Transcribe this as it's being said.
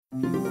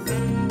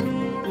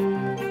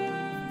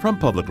From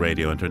Public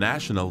Radio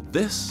International,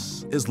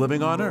 this is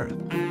Living on Earth.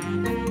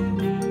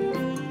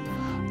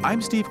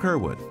 I'm Steve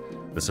Curwood.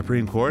 The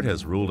Supreme Court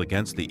has ruled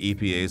against the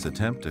EPA's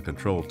attempt to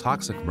control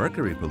toxic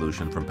mercury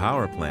pollution from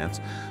power plants,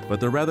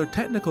 but the rather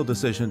technical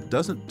decision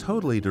doesn't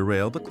totally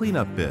derail the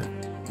cleanup bid.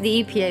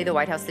 The EPA, the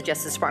White House, the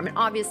Justice Department,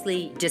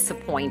 obviously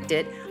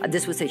disappointed.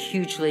 This was a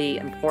hugely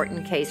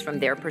important case from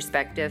their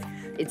perspective.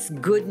 It's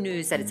good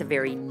news that it's a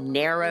very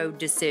narrow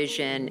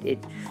decision.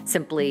 It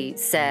simply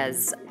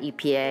says,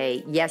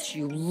 EPA, yes,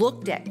 you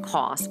looked at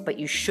cost, but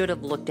you should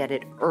have looked at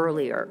it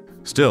earlier.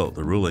 Still,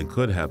 the ruling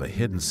could have a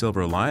hidden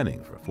silver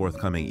lining for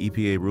forthcoming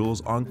EPA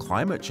rules on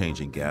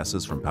climate-changing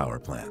gases from power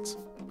plants.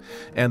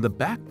 And the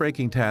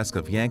back-breaking task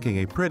of yanking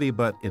a pretty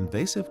but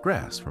invasive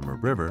grass from a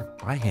river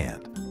by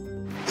hand.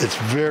 It's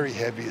very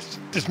heavy.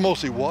 It's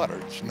mostly water.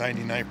 It's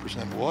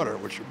 99% water,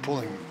 which you're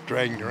pulling,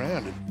 dragging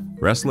around.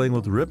 Wrestling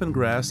with ribbon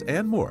grass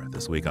and more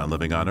this week on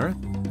Living on Earth.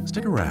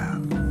 Stick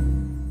around.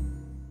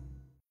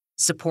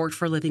 Support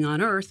for Living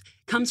on Earth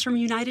comes from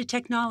United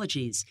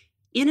Technologies,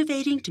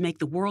 innovating to make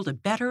the world a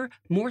better,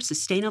 more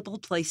sustainable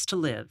place to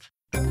live.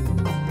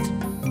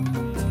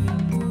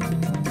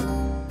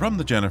 From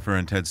the Jennifer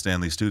and Ted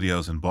Stanley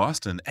studios in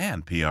Boston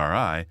and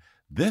PRI,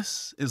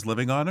 this is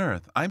Living on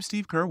Earth. I'm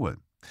Steve Curwood.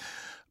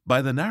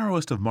 By the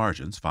narrowest of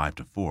margins,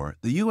 5-4,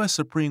 the U.S.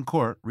 Supreme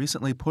Court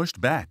recently pushed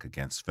back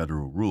against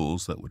federal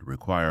rules that would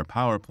require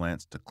power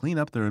plants to clean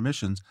up their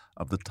emissions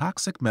of the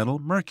toxic metal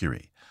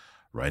mercury.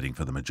 Writing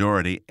for the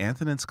majority,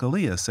 Antonin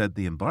Scalia said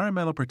the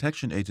Environmental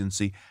Protection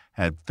Agency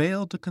had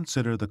failed to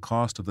consider the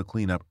cost of the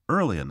cleanup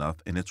early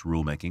enough in its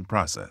rulemaking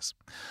process.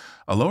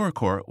 A lower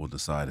court will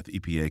decide if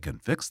EPA can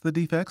fix the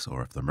defects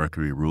or if the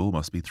mercury rule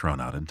must be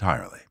thrown out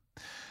entirely.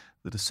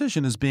 The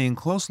decision is being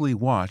closely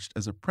watched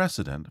as a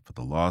precedent for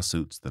the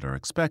lawsuits that are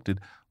expected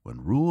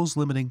when rules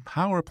limiting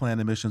power plant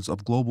emissions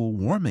of global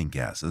warming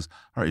gases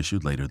are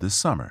issued later this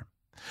summer.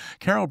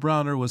 Carol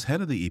Browner was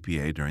head of the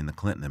EPA during the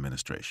Clinton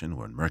administration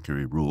when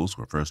mercury rules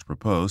were first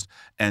proposed,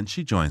 and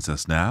she joins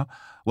us now.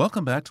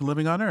 Welcome back to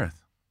Living on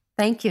Earth.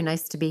 Thank you.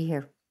 Nice to be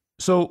here.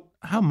 So,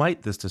 how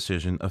might this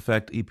decision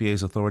affect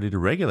EPA's authority to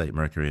regulate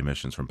mercury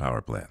emissions from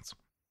power plants?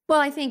 Well,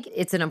 I think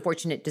it's an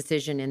unfortunate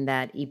decision in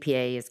that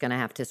EPA is going to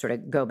have to sort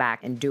of go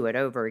back and do it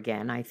over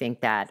again. I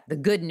think that the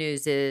good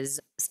news is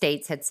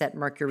states had set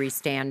mercury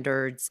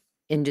standards.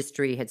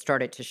 Industry had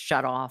started to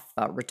shut off,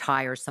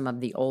 retire some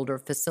of the older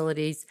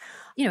facilities.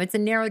 You know, it's a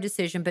narrow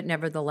decision, but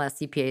nevertheless,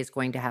 EPA is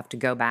going to have to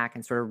go back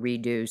and sort of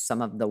redo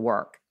some of the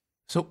work.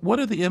 So what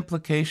are the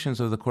implications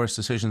of the court's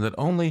decision that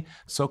only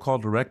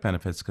so-called direct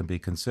benefits can be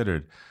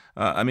considered?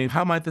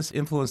 How might this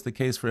influence the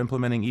case for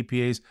implementing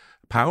EPA's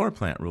power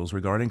plant rules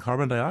regarding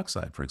carbon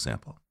dioxide, for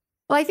example?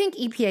 Well, I think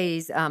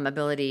EPA's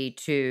ability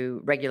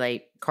to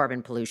regulate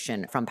carbon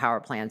pollution from power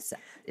plants,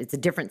 it's a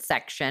different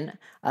section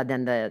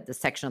than the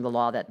section of the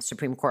law that the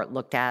Supreme Court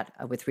looked at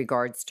with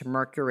regards to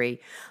mercury.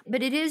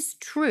 But it is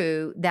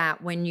true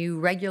that when you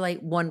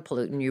regulate one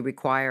pollutant, you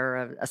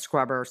require a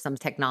scrubber or some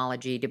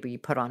technology to be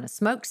put on a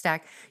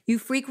smokestack, you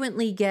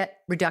frequently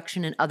get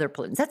reduction in other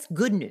pollutants. That's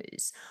good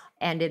news.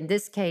 And in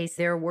this case,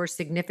 there were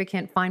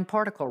significant fine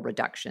particle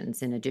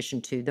reductions in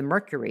addition to the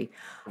mercury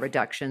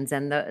reductions.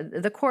 And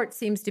the court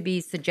seems to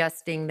be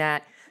suggesting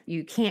that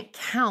you can't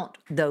count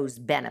those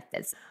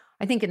benefits.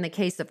 I think in the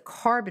case of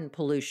carbon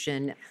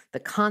pollution, the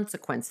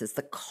consequences,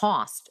 the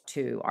cost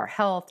to our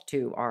health,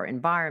 to our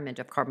environment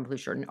of carbon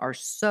pollution are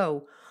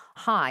so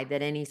high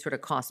that any sort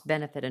of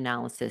cost-benefit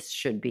analysis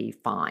should be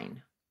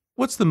fine.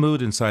 What's the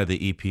mood inside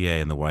the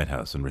EPA and the White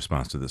House in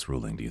response to this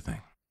ruling, do you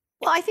think?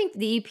 Well, I think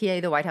the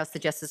EPA, the White House, the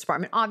Justice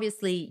Department,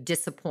 obviously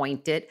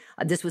disappointed.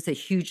 This was a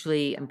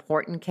hugely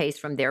important case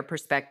from their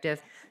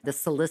perspective. The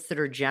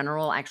Solicitor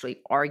General actually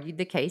argued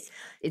the case.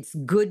 It's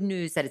good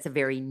news that it's a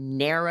very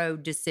narrow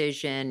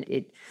decision.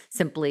 It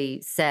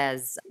simply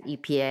says,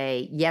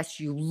 EPA, yes,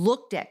 you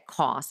looked at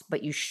cost,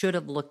 but you should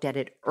have looked at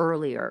it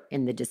earlier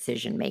in the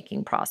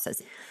decision-making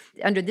process.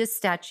 Under this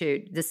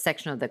statute, this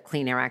section of the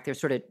Clean Air Act, there's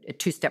sort of a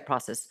two-step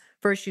process.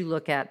 First, you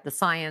look at the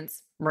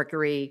science,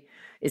 mercury,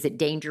 is it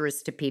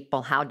dangerous to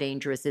people? How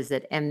dangerous is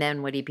it? And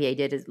then what EPA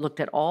did is looked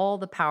at all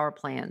the power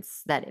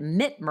plants that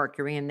emit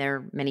mercury, and there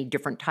are many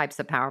different types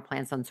of power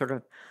plants on sort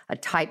of a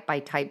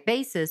type-by-type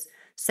basis,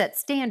 set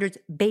standards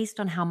based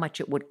on how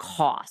much it would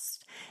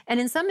cost. And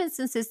in some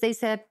instances, they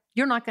said,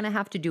 you're not going to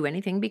have to do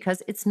anything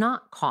because it's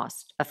not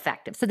cost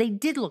effective. So they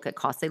did look at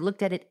cost. They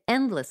looked at it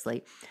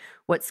endlessly.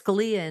 What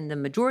Scalia and the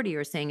majority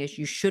are saying is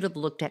you should have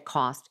looked at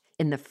cost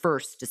in the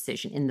first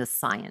decision, in the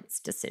science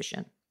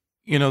decision.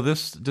 You know,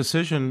 this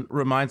decision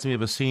reminds me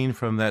of a scene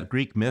from that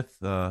Greek myth,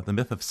 the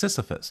myth of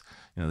Sisyphus.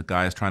 You know, the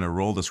guy is trying to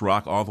roll this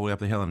rock all the way up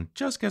the hill and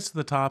just gets to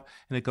the top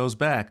and it goes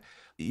back.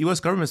 The U.S.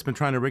 government's been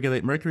trying to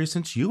regulate mercury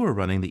since you were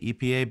running the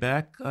EPA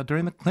back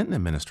during the Clinton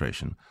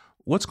administration.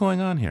 What's going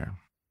on here?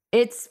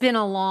 It's been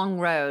a long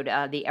road,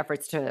 the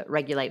efforts to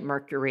regulate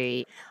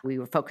mercury. We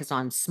were focused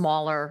on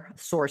smaller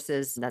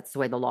sources. That's the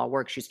way the law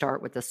works. You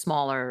start with the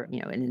smaller,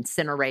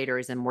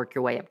 incinerators and work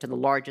your way up to the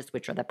largest,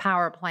 which are the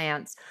power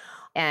plants.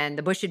 And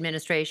the Bush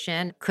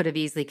administration could have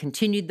easily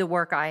continued the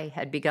work I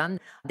had begun.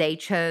 They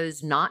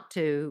chose not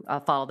to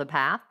follow the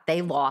path.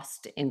 They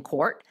lost in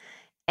court.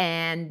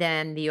 And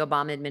then the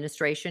Obama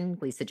administration,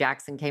 Lisa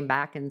Jackson came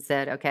back and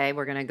said, okay,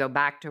 we're going to go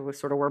back to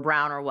sort of where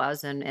Browner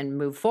was and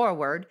move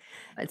forward.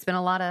 It's been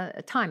a lot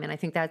of time. And I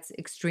think that's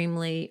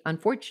extremely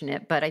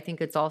unfortunate. But I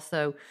think it's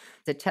also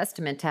a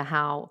testament to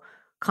how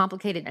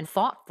complicated and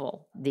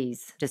thoughtful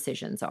these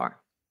decisions are.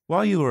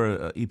 While you were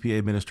an EPA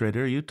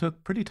administrator, you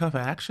took pretty tough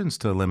actions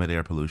to limit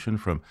air pollution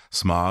from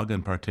smog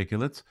and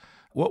particulates.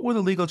 What were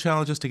the legal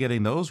challenges to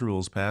getting those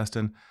rules passed,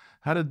 and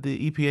how did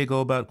the EPA go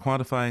about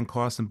quantifying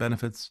costs and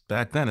benefits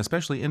back then,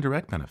 especially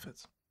indirect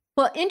benefits?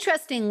 Well,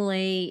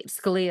 interestingly,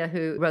 Scalia,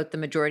 who wrote the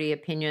majority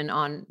opinion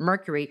on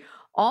Mercury,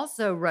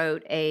 also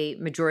wrote a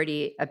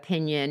majority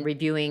opinion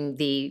reviewing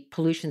the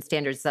pollution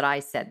standards that I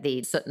set,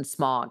 the soot and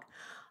smog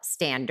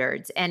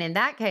standards. And in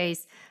that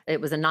case, it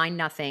was a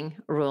 9-0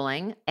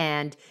 ruling.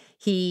 And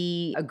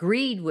he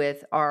agreed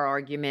with our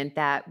argument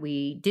that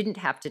we didn't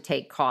have to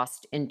take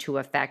cost into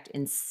effect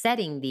in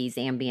setting these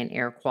ambient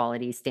air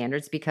quality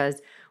standards,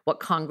 because what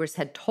Congress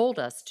had told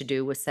us to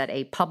do was set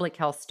a public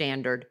health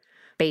standard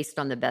based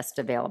on the best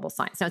available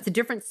science. Now, it's a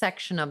different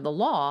section of the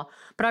law,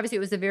 but obviously it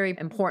was a very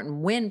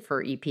important win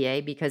for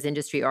EPA because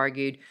industry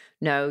argued,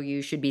 no,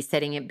 you should be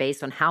setting it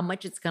based on how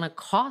much it's going to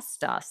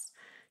cost us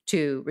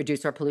to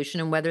reduce our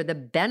pollution and whether the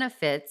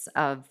benefits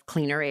of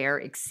cleaner air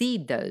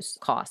exceed those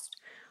costs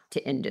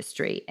to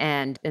industry.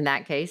 And in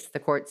that case, the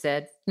court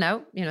said,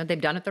 no,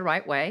 they've done it the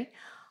right way.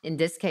 In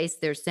this case,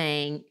 they're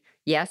saying,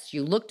 yes,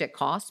 you looked at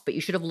costs, but you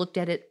should have looked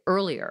at it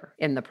earlier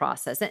in the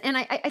process. And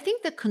I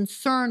think the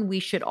concern we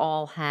should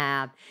all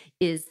have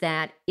is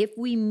that if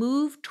we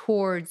move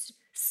towards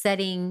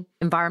setting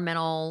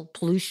environmental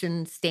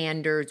pollution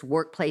standards,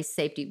 workplace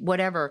safety,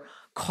 whatever,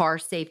 car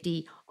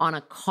safety on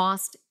a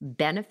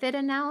cost-benefit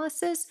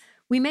analysis,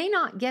 we may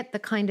not get the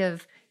kind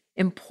of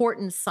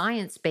important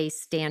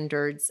science-based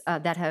standards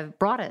that have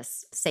brought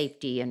us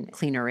safety and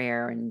cleaner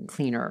air and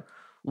cleaner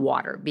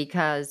water.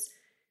 Because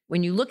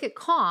when you look at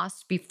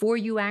costs before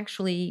you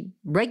actually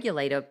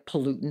regulate a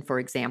pollutant, for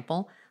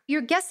example,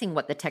 you're guessing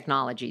what the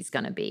technology is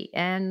going to be.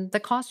 And the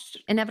costs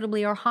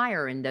inevitably are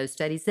higher in those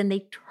studies than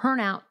they turn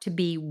out to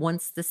be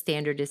once the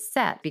standard is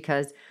set,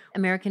 because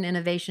American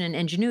innovation and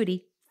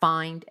ingenuity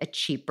find a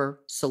cheaper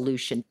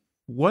solution.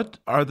 What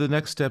are the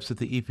next steps that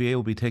the EPA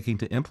will be taking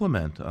to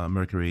implement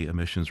mercury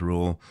emissions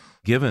rule,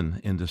 given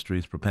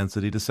industry's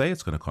propensity to say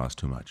it's going to cost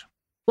too much?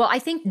 Well, I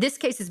think this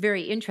case is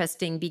very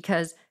interesting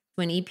because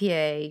when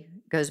EPA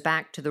goes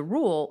back to the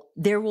rule,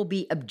 there will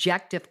be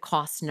objective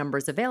cost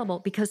numbers available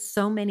because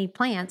so many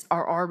plants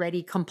are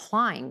already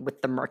complying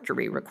with the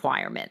mercury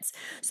requirements.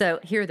 So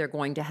here they're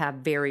going to have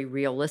very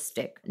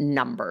realistic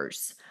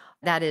numbers.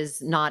 That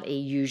is not a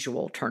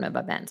usual turn of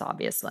events,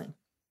 obviously.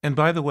 And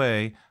by the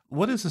way,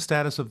 what is the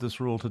status of this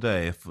rule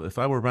today? If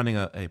I were running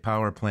a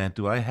power plant,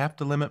 do I have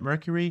to limit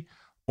mercury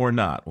or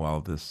not while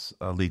this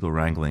legal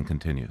wrangling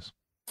continues?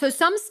 So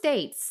some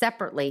states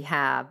separately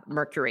have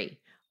mercury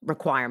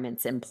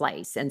requirements in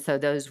place. And so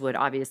those would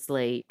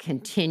obviously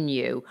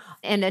continue.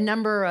 And a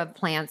number of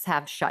plants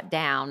have shut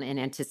down in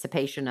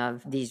anticipation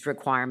of these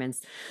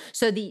requirements.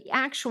 So the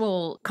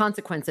actual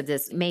consequence of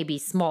this may be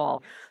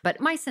small,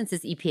 but my sense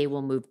is EPA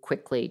will move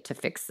quickly to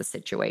fix the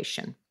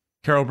situation.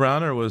 Carol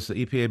Browner was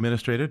the EPA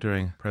administrator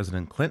during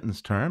President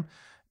Clinton's term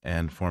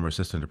and former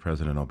assistant to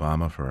President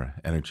Obama for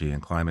energy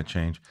and climate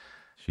change.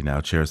 She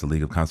now chairs the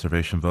League of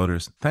Conservation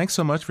Voters. Thanks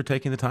so much for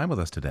taking the time with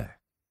us today.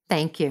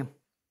 Thank you.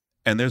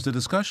 And there's a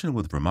discussion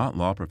with Vermont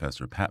law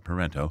professor Pat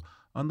Parento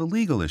on the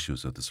legal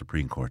issues of the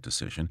Supreme Court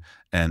decision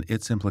and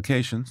its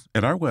implications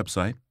at our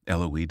website,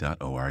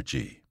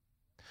 loe.org.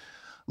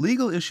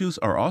 Legal issues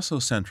are also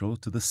central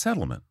to the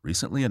settlement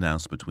recently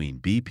announced between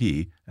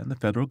BP and the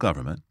federal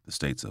government, the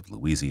states of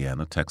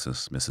Louisiana,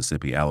 Texas,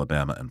 Mississippi,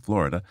 Alabama, and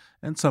Florida,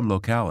 and some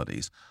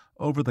localities,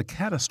 over the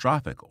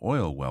catastrophic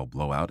oil well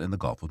blowout in the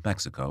Gulf of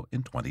Mexico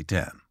in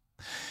 2010.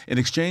 In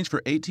exchange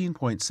for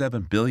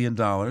 $18.7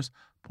 billion,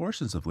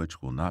 portions of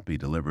which will not be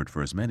delivered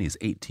for as many as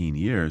 18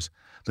 years,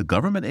 the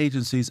government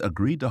agencies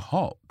agreed to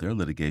halt their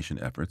litigation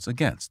efforts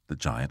against the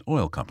giant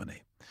oil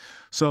company.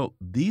 So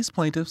these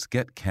plaintiffs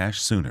get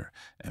cash sooner,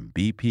 and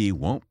BP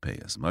won't pay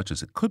as much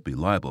as it could be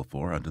liable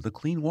for under the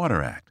Clean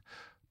Water Act.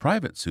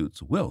 Private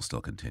suits will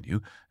still continue,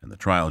 and the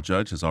trial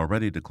judge has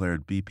already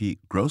declared BP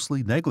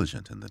grossly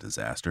negligent in the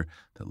disaster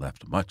that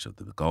left much of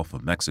the Gulf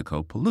of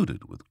Mexico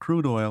polluted with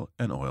crude oil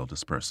and oil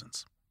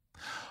dispersants.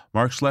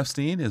 Mark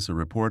Schleifstein is a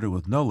reporter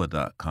with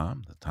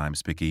NOLA.com, the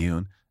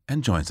Times-Picayune,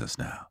 and joins us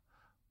now.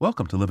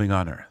 Welcome to Living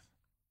on Earth.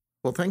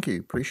 Well, thank you.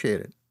 Appreciate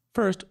it.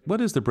 First,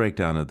 what is the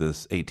breakdown of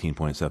this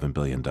 $18.7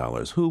 billion?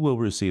 Who will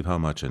receive how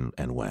much and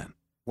when?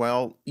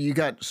 Well, you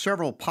got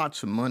several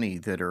pots of money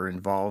that are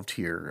involved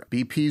here.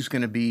 BP is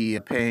going to be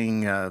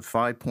paying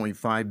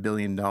 $5.5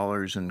 billion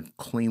in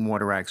Clean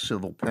Water Act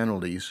civil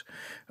penalties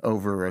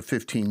over a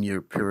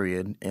 15-year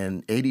period,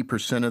 and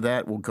 80% of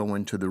that will go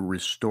into the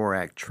Restore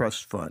Act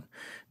Trust Fund.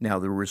 Now,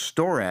 the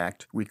Restore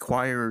Act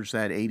requires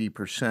that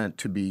 80%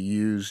 to be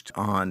used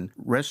on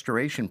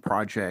restoration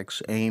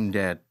projects aimed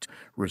at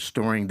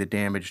restoring the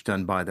damage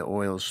done by the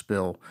oil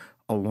spill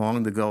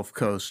along the Gulf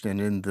Coast and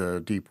in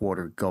the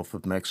deepwater Gulf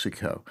of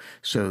Mexico.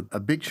 So a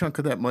big chunk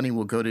of that money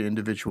will go to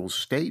individual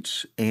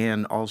states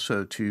and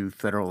also to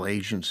federal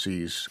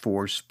agencies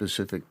for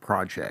specific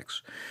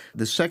projects.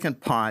 The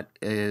second pot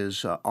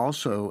is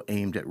also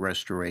aimed at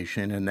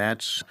restoration, and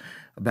that's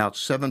about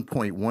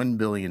 $7.1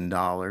 billion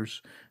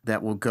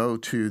that will go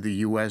to the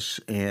U.S.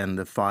 and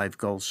the 5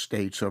 Gulf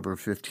states over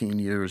 15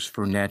 years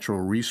for natural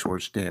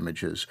resource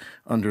damages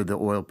under the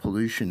Oil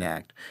Pollution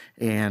Act.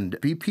 And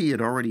BP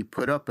had already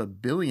put up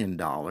 $1 billion,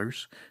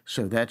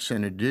 so that's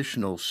an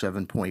additional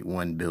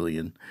 $7.1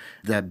 billion.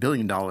 That $1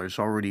 billion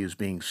already is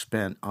being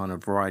spent on a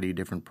variety of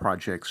different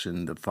projects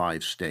in the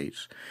 5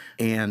 states.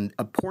 And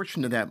a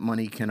portion of that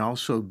money can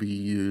also be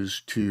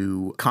used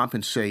to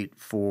compensate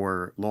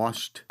for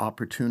lost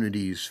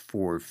opportunities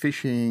for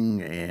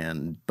fishing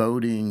and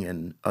boating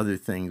and other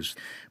things.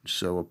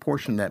 So a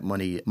portion of that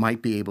money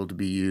might be able to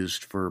be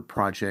used for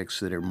projects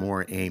that are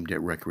more aimed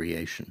at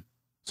recreation.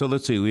 So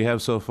let's see, we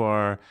have so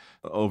far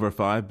over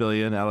 $5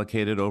 billion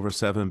allocated, over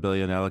 $7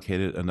 billion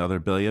allocated, another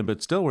billion,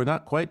 but still we're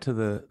not quite to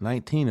the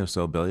 19 or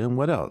so billion.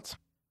 What else?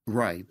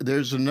 Right.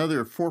 There's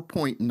another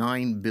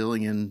 $4.9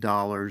 billion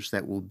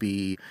that will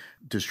be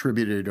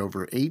distributed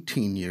over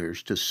 18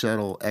 years to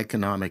settle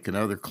economic and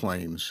other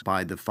claims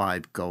by the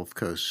 5 Gulf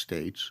Coast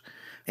states.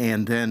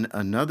 And then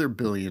another $1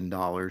 billion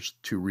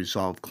to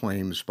resolve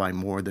claims by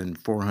more than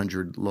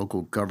 400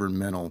 local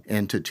governmental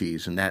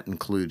entities. And that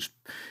includes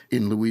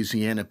in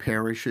Louisiana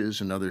parishes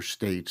and other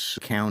states,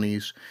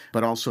 counties,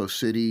 but also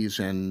cities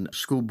and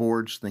school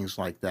boards, things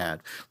like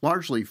that,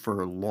 largely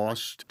for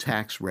lost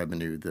tax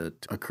revenue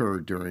that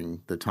occurred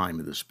during the time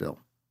of the spill.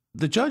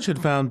 The judge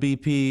had found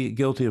BP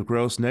guilty of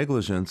gross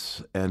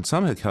negligence, and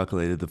some had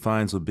calculated the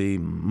fines would be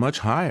much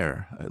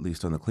higher, at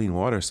least on the clean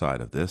water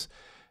side of this.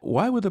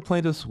 Why were the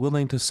plaintiffs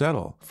willing to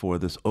settle for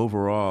this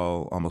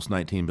overall almost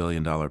 $19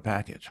 billion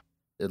package?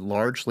 It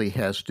largely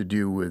has to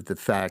do with the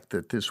fact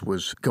that this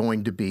was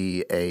going to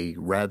be a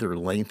rather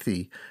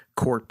lengthy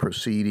court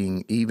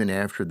proceeding even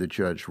after the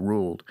judge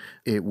ruled.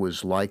 It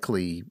was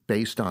likely,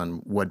 based on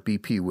what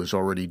BP was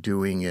already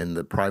doing in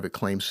the private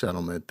claim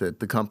settlement, that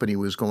the company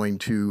was going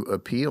to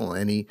appeal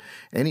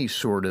any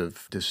sort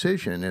of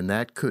decision, and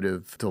that could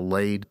have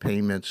delayed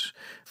payments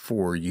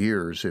for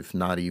years, if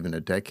not even a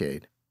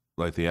decade.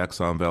 Like the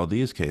Exxon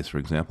Valdez case, for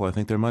example, I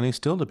think their money's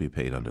still to be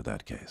paid under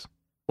that case.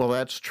 Well,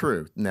 that's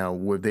true. Now,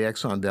 with the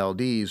Exxon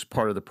Valdez,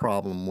 part of the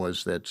problem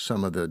was that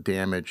some of the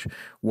damage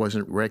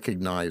wasn't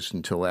recognized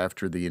until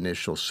after the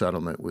initial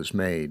settlement was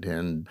made.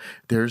 And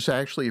there's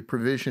actually a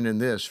provision in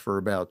this for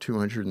about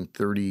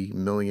 $230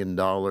 million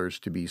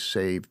to be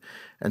saved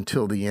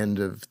until the end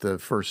of the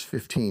first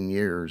 15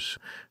 years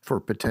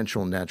for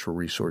potential natural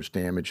resource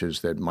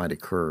damages that might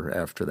occur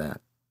after that.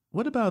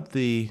 What about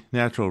the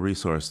natural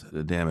resource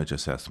damage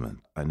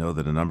assessment? I know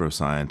that a number of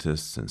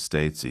scientists and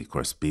states, of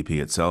course,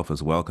 BP itself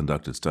as well,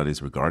 conducted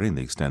studies regarding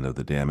the extent of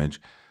the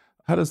damage.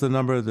 How does the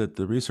number that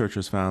the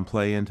researchers found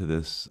play into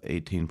this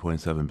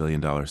 $18.7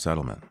 billion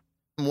settlement?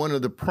 One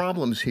of the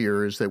problems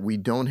here is that we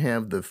don't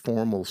have the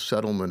formal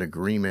settlement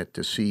agreement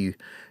to see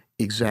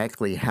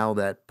exactly how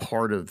that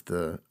part of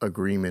the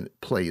agreement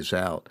plays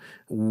out.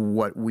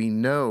 What we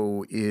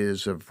know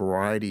is a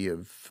variety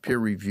of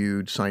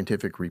peer-reviewed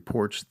scientific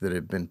reports that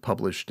have been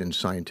published in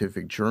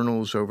scientific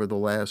journals over the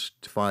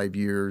last 5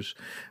 years,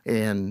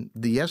 and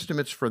the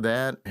estimates for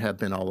that have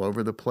been all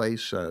over the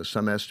place.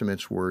 Some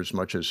estimates were as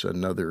much as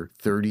another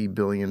 $30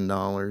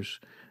 billion.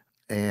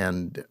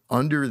 And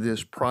under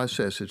this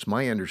process, it's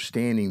my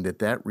understanding that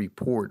that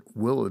report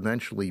will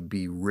eventually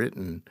be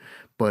written,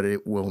 but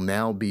it will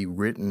now be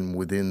written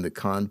within the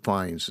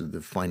confines of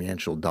the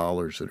financial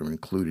dollars that are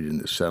included in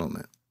the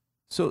settlement.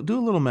 So do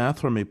a little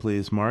math for me,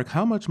 please, Mark.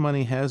 How much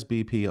money has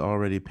BP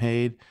already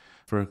paid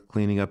for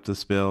cleaning up the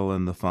spill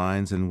and the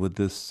fines? And with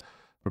this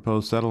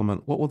proposed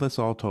settlement, what will this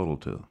all total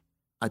to?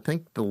 I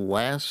think the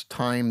last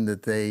time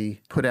that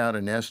they put out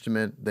an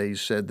estimate, they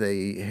said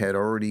they had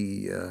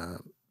already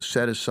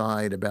set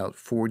aside about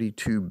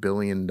 $42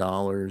 billion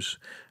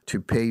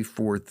to pay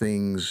for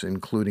things,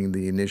 including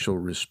the initial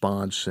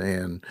response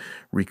and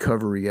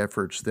recovery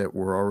efforts that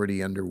were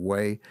already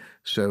underway.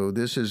 So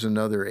this is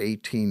another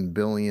 $18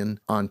 billion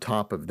on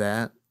top of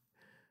that.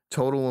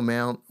 Total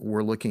amount,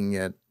 we're looking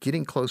at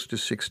getting close to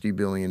 $60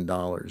 billion.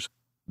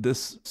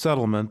 This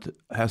settlement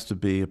has to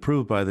be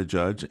approved by the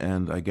judge,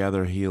 and I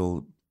gather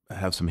he'll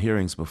have some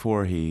hearings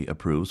before he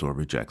approves or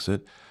rejects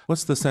it.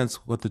 What's the sense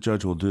what the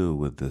judge will do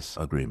with this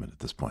agreement at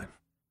this point?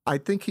 I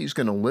think he's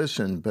going to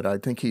listen, but I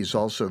think he's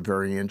also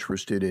very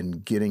interested in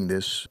getting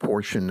this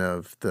portion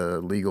of the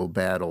legal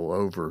battle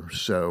over.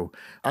 So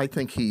I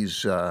think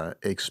he's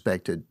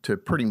expected to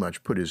pretty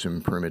much put his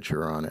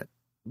imprimatur on it.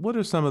 What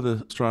are some of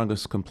the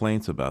strongest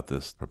complaints about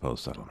this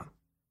proposed settlement?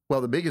 Well,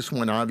 the biggest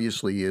one,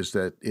 obviously, is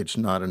that it's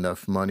not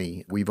enough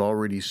money. We've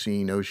already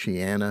seen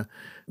Oceana,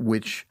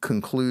 which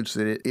concludes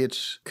that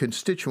its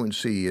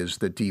constituency is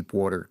the deep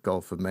water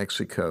Gulf of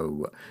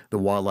Mexico, the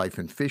wildlife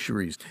and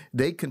fisheries.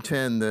 They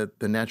contend that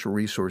the natural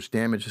resource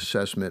damage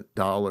assessment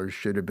dollars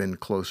should have been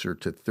closer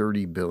to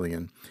 $30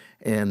 billion,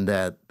 and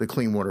that the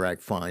Clean Water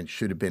Act fine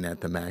should have been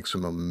at the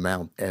maximum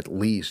amount, at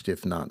least,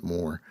 if not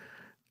more.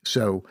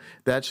 So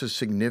that's a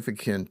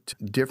significant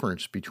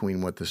difference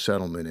between what the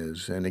settlement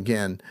is. And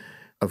again,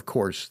 of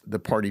course, the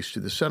parties to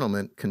the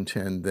settlement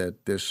contend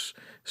that this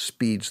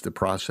speeds the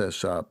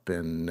process up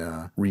and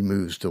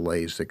removes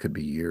delays that could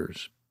be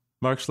years.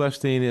 Mark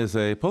Schlefstein is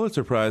a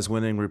Pulitzer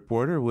Prize-winning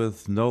reporter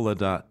with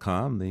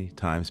NOLA.com, the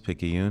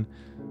Times-Picayune.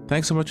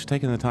 Thanks so much for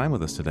taking the time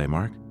with us today,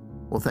 Mark.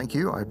 Well, thank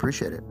you. I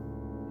appreciate it.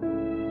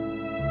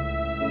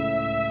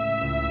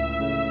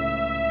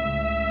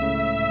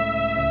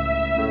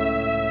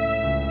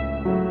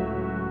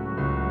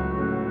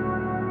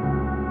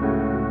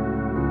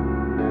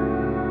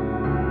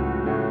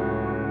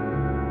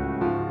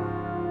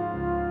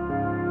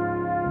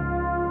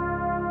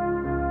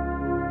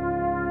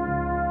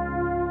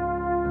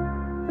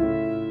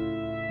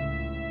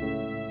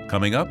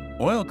 Coming up,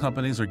 oil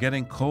companies are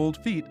getting cold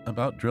feet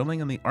about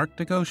drilling in the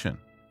Arctic Ocean,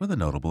 with a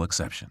notable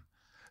exception.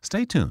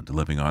 Stay tuned to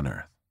Living on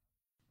Earth.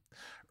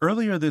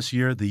 Earlier this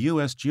year, the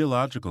U.S.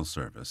 Geological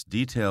Service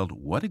detailed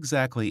what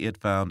exactly it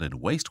found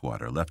in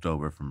wastewater left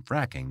over from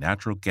fracking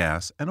natural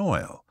gas and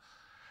oil.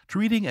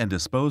 Treating and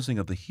disposing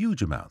of the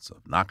huge amounts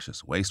of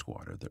noxious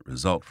wastewater that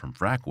result from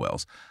frack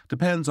wells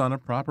depends on a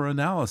proper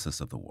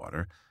analysis of the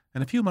water.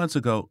 And a few months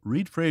ago,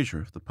 Reed Frazier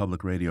of the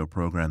public radio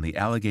program The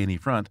Allegheny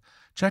Front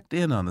checked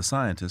in on the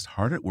scientists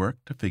hard at work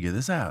to figure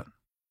this out.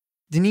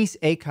 Denise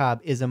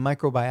Acob is a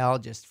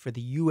microbiologist for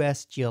the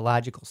U.S.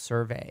 Geological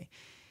Survey.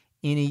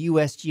 In a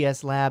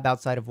USGS lab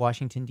outside of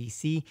Washington,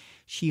 D.C.,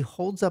 she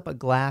holds up a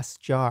glass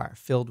jar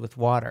filled with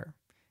water.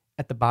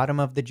 At the bottom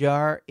of the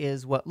jar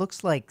is what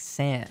looks like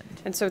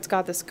sand. And so it's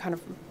got this kind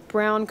of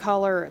brown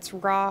color, it's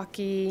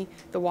rocky,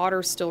 the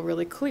water's still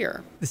really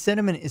clear. The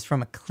sediment is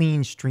from a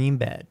clean stream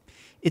bed.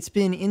 It's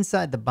been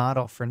inside the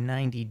bottle for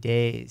 90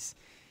 days.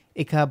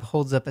 Acob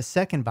holds up a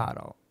second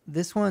bottle.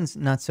 This one's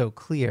not so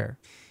clear.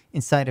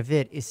 Inside of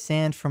it is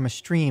sand from a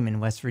stream in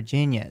West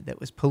Virginia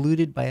that was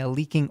polluted by a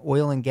leaking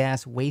oil and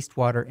gas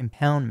wastewater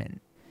impoundment.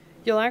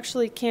 You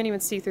actually can't even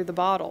see through the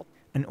bottle.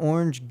 An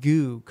orange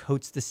goo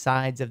coats the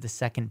sides of the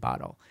second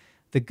bottle.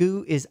 The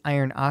goo is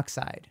iron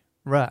oxide,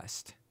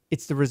 rust.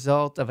 It's the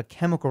result of a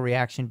chemical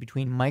reaction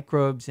between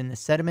microbes in the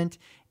sediment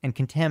and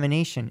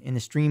contamination in the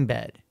stream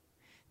bed.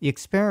 The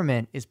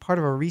experiment is part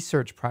of a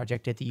research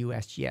project at the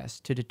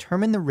USGS to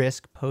determine the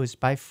risk posed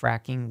by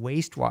fracking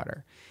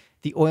wastewater.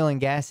 The oil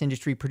and gas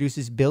industry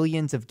produces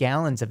billions of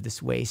gallons of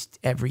this waste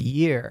every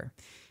year.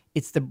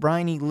 It's the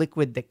briny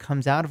liquid that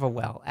comes out of a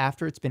well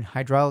after it's been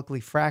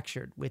hydraulically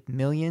fractured with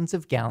millions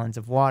of gallons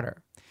of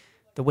water.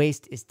 The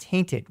waste is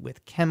tainted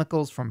with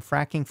chemicals from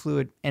fracking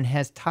fluid and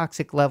has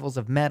toxic levels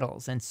of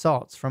metals and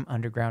salts from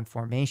underground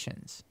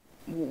formations.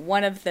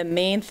 One of the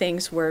main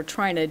things we're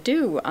trying to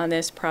do on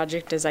this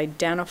project is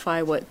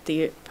identify what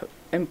the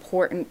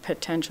important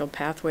potential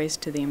pathways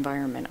to the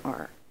environment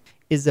are.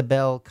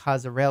 Isabel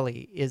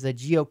Cazzarelli is a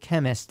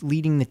geochemist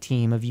leading the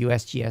team of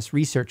USGS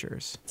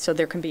researchers. So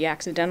there can be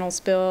accidental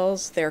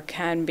spills, there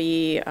can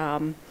be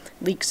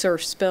leak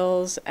surf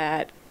spills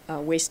at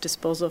waste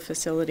disposal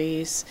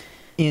facilities.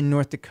 In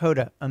North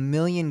Dakota, 1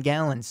 million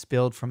gallons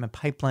spilled from a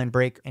pipeline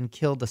break and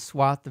killed a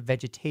swath of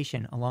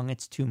vegetation along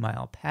its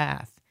 2-mile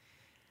path.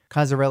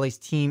 Cazzarelli's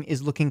team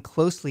is looking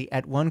closely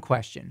at one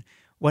question: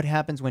 what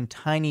happens when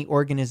tiny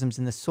organisms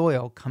in the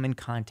soil come in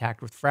contact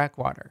with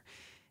frackwater?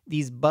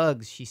 These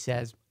bugs, she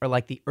says, are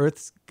like the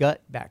Earth's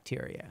gut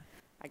bacteria.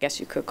 I guess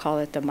you could call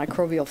it the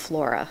microbial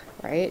flora,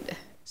 right?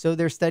 So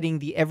they're studying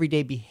the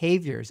everyday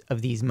behaviors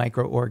of these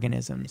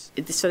microorganisms.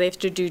 So they have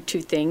to do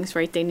two things,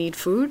 right? They need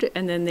food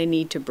and then they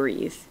need to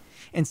breathe.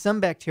 And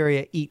some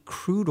bacteria eat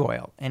crude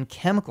oil and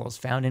chemicals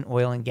found in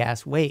oil and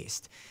gas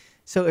waste.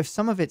 So if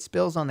some of it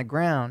spills on the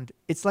ground,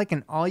 it's like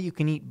an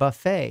all-you-can-eat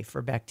buffet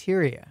for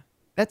bacteria.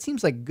 That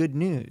seems like good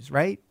news,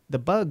 right? The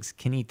bugs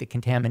can eat the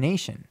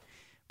contamination.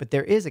 But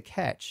there is a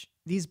catch.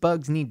 These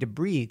bugs need to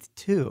breathe,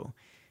 too.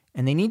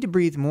 And they need to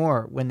breathe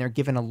more when they're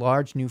given a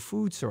large new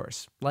food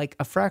source, like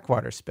a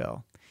frackwater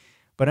spill.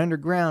 But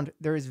underground,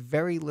 there is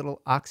very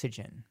little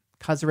oxygen.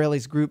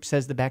 Cazzarelli's group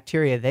says the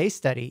bacteria they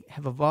study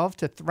have evolved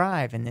to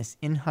thrive in this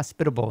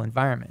inhospitable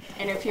environment.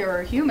 And if you're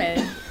a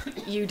human,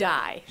 you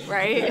die,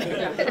 right?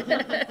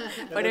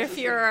 But if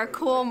you're a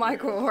cool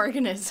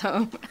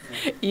microorganism,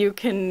 you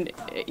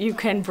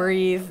can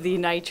breathe the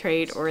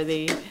nitrate or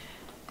the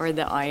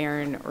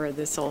iron or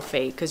the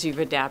sulfate because you've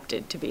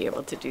adapted to be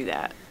able to do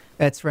that.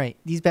 That's right.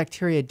 These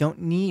bacteria don't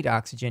need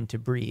oxygen to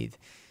breathe.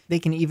 They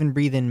can even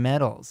breathe in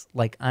metals,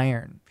 like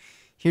iron.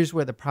 Here's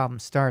where the problem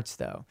starts,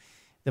 though.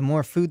 The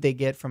more food they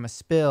get from a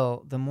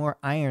spill, the more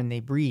iron they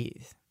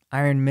breathe.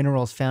 Iron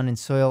minerals found in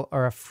soil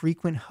are a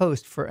frequent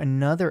host for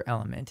another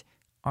element,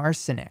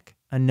 arsenic,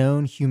 a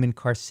known human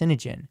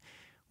carcinogen.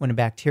 When a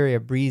bacteria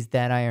breathes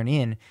that iron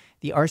in,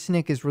 the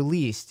arsenic is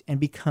released and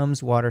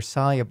becomes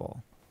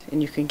water-soluble.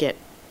 And you can get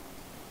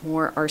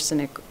more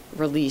arsenic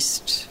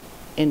released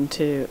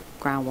into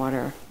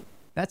groundwater.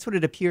 That's what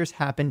it appears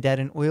happened at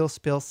an oil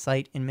spill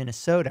site in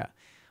Minnesota.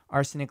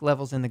 Arsenic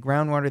levels in the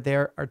groundwater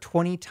there are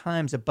 20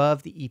 times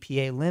above the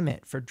EPA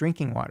limit for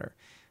drinking water,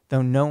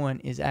 though no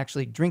one is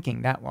actually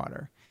drinking that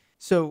water.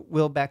 So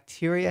will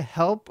bacteria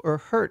help or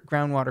hurt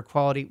groundwater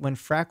quality when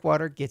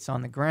frackwater gets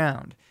on the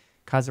ground?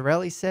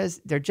 Casarelli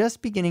says they're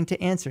just beginning to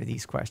answer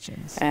these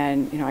questions.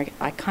 And,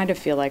 I kind of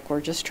feel like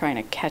we're just trying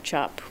to catch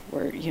up.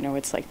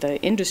 It's like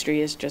the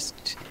industry has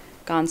just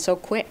gone so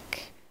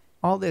quick.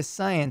 All this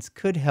science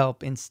could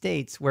help in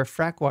states where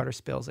frackwater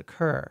spills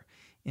occur.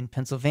 In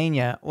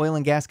Pennsylvania, oil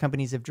and gas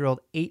companies have drilled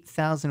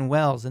 8,000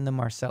 wells in the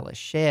Marcellus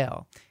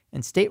Shale,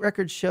 and state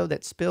records show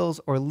that spills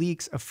or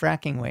leaks of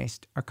fracking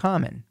waste are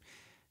common.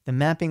 The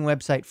mapping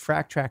website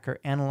FrackTracker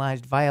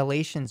analyzed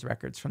violations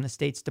records from the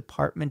state's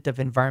Department of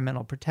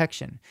Environmental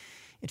Protection.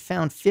 It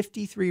found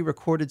 53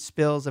 recorded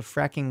spills of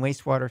fracking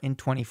wastewater in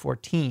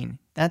 2014.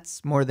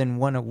 That's more than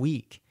one a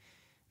week.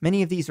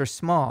 Many of these are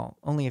small,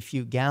 only a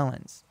few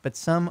gallons, but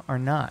some are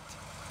not.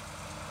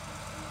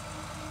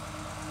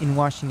 In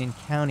Washington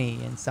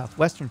County in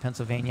southwestern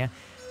Pennsylvania,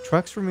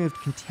 trucks removed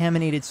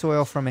contaminated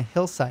soil from a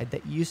hillside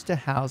that used to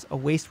house a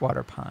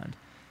wastewater pond.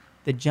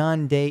 The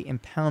John Day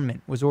impoundment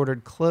was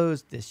ordered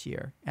closed this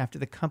year after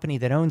the company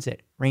that owns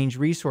it, Range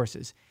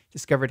Resources,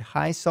 discovered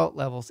high salt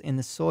levels in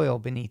the soil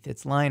beneath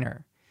its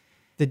liner.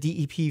 The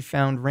DEP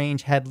found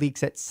Range had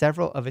leaks at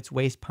several of its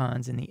waste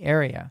ponds in the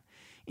area.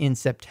 In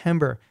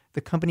September, the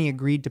company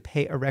agreed to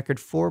pay a record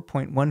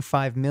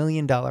 $4.15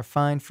 million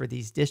fine for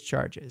these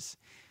discharges.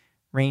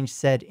 Range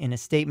said in a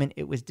statement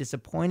it was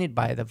disappointed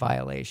by the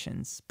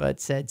violations, but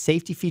said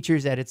safety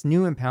features at its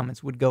new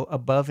impoundments would go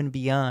above and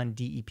beyond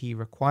DEP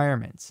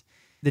requirements.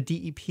 The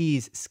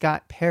DEP's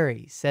Scott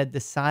Perry said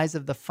the size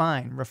of the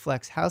fine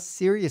reflects how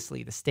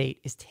seriously the state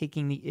is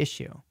taking the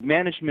issue.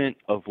 Management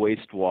of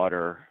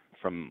wastewater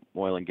from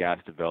oil and gas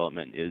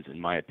development is,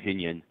 in my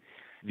opinion,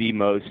 the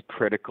most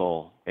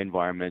critical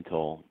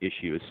environmental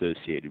issue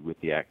associated with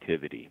the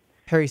activity.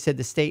 Perry said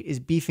the state is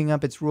beefing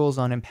up its rules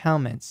on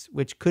impoundments,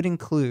 which could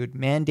include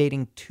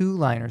mandating 2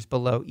 liners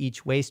below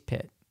each waste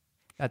pit.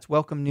 That's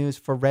welcome news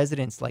for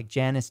residents like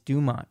Janice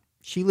Dumont.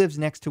 She lives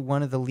next to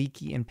one of the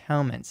leaky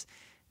impoundments,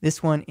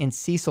 this one in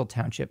Cecil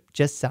Township,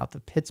 just south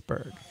of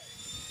Pittsburgh.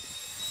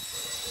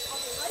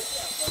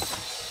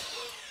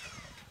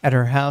 At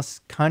her house,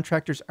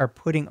 contractors are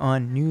putting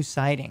on new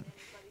siding.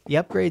 The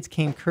upgrades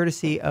came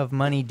courtesy of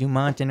money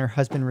Dumont and her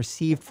husband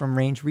received from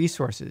Range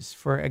Resources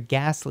for a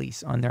gas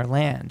lease on their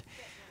land.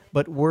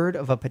 But word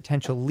of a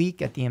potential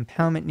leak at the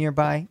impoundment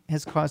nearby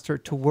has caused her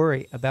to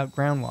worry about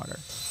groundwater.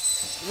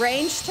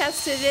 Range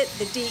tested it,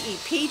 the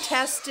DEP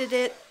tested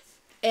it,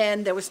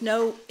 and there was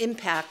no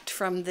impact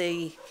from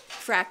the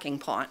fracking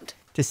pond.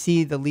 To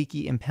see the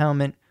leaky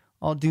impoundment,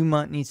 all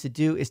Dumont needs to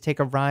do is take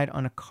a ride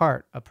on a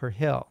cart up her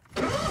hill.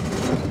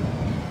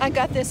 I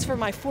got this for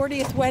my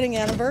 40th wedding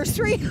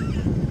anniversary.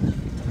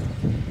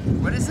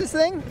 What is this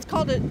thing? It's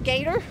called a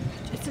gator.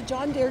 It's a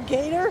John Deere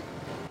gator.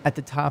 At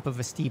the top of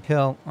a steep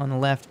hill on the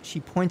left, she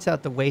points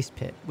out the waste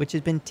pit, which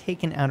has been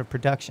taken out of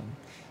production.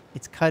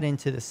 It's cut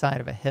into the side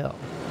of a hill.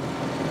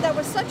 That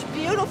was such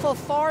beautiful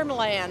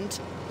farmland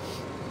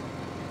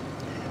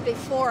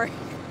before.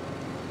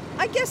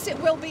 I guess it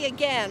will be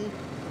again.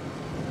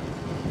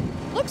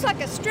 Looks like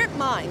a strip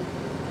mine.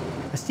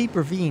 A steep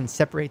ravine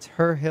separates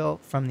her hill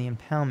from the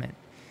impoundment.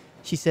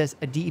 She says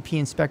a DEP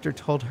inspector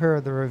told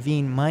her the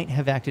ravine might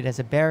have acted as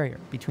a barrier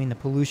between the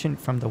pollution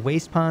from the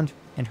waste pond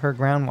and her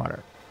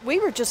groundwater.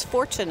 We were just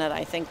fortunate,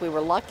 I think we were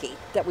lucky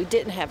that we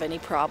didn't have any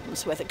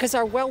problems with it because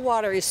our well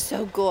water is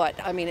so good.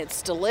 I mean,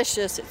 it's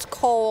delicious, it's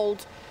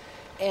cold,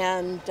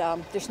 and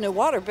there's no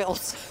water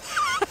bills.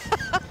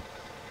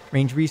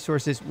 Range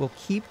Resources will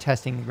keep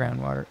testing the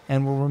groundwater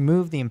and will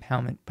remove the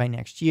impoundment by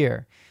next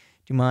year.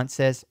 Dumont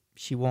says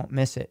she won't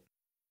miss it.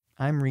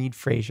 I'm Reed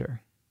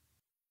Frazier.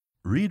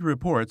 Reed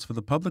reports for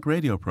the public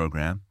radio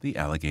program, The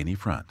Allegheny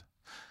Front.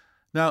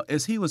 Now,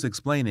 as he was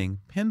explaining,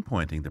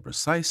 pinpointing the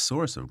precise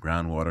source of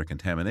groundwater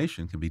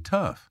contamination can be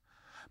tough.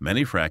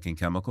 Many fracking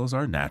chemicals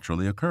are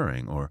naturally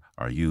occurring or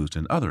are used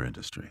in other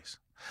industries.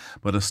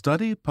 But a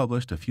study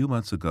published a few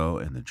months ago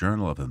in the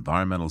Journal of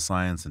Environmental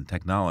Science and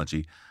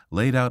Technology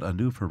laid out a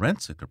new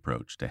forensic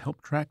approach to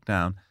help track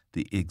down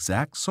the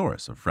exact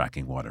source of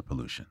fracking water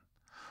pollution.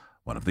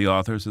 One of the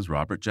authors is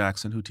Robert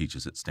Jackson, who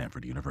teaches at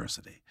Stanford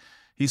University.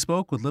 He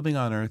spoke with Living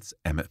on Earth's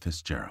Emmett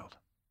Fitzgerald.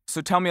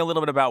 So tell me a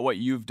little bit about what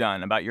you've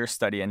done, about your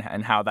study and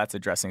how that's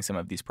addressing some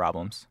of these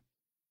problems.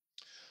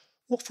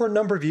 Well, for a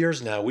number of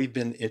years now, we've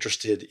been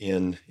interested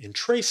in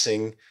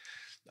tracing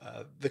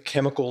the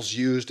chemicals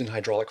used in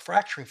hydraulic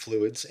fracturing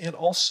fluids, and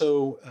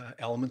also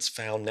elements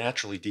found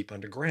naturally deep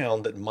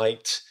underground that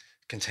might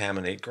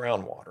contaminate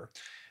groundwater.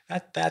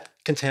 That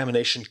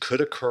contamination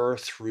could occur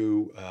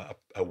through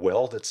a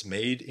well that's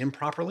made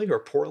improperly or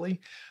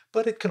poorly,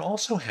 but it can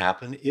also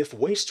happen if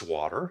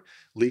wastewater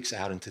leaks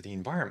out into the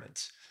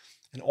environment.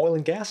 And oil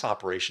and gas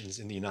operations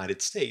in the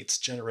United States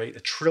generate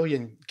 1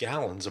 trillion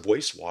gallons of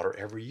wastewater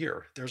every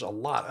year. There's a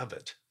lot of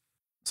it.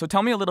 So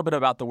tell me a little bit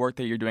about the work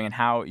that you're doing and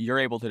how you're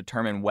able to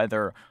determine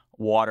whether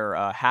water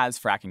has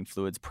fracking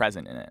fluids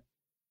present in it.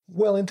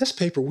 Well, in this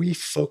paper, we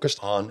focused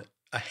on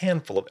a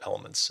handful of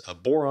elements,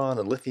 boron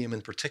and lithium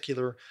in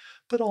particular,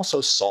 but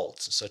also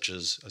salts such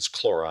as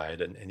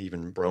chloride and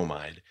even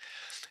bromide.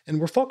 And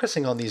we're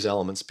focusing on these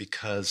elements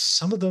because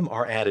some of them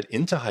are added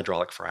into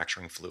hydraulic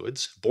fracturing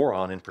fluids,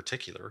 boron in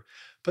particular,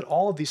 but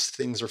all of these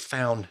things are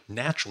found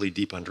naturally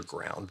deep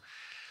underground.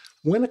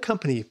 When a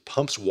company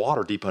pumps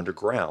water deep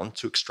underground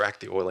to extract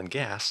the oil and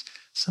gas,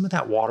 some of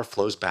that water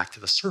flows back to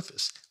the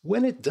surface.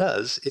 When it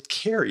does, it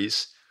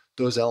carries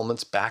those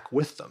elements back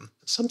with them,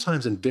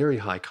 sometimes in very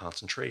high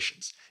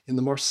concentrations. In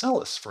the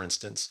Marcellus, for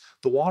instance,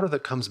 the water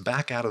that comes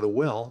back out of the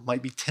well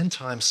might be 10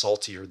 times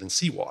saltier than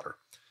seawater.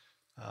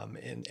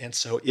 And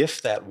so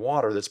if that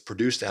water that's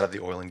produced out of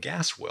the oil and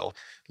gas well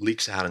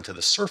leaks out into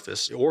the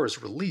surface or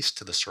is released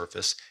to the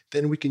surface,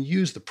 then we can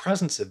use the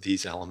presence of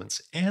these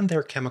elements and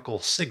their chemical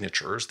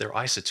signatures, their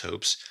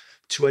isotopes,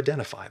 to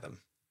identify them.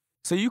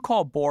 So you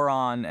call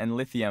boron and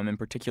lithium in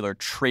particular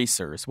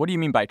tracers. What do you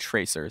mean by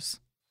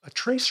tracers? A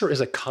tracer is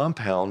a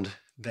compound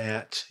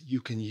that you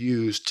can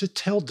use to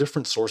tell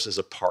different sources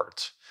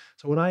apart.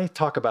 So when I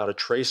talk about a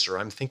tracer,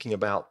 I'm thinking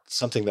about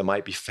something that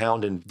might be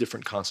found in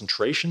different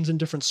concentrations in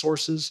different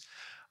sources.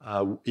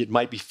 It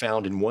might be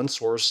found in one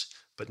source,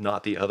 but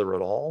not the other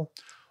at all.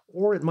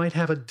 Or it might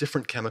have a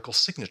different chemical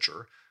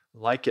signature,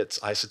 like its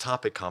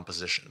isotopic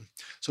composition.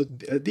 So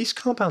these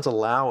compounds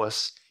allow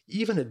us,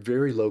 even at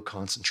very low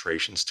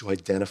concentrations, to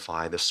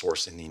identify the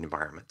source in the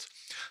environment.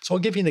 So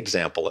I'll give you an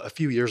example. A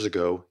few years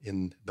ago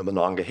in the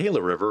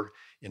Monongahela River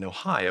in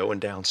Ohio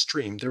and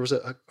downstream, there was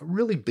a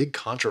really big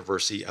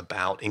controversy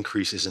about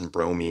increases in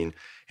bromine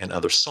and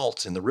other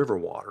salts in the river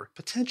water,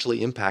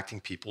 potentially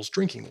impacting people's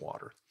drinking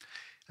water.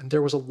 And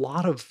there was a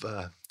lot of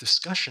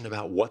discussion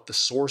about what the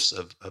source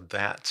of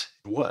that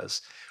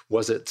was.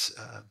 Was it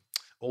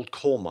old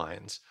coal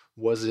mines?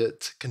 Was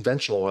it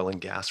conventional oil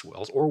and gas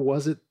wells? Or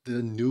was it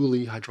the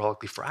newly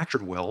hydraulically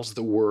fractured wells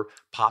that were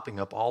popping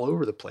up all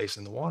over the place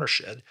in the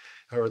watershed,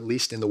 or at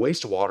least in the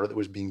wastewater that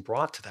was being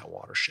brought to that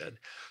watershed?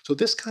 So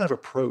this kind of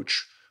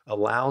approach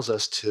allows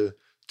us to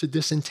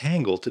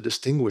disentangle, to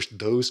distinguish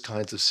those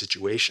kinds of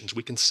situations.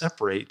 We can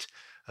separate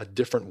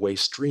different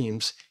waste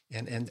streams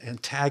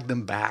and tag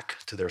them back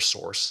to their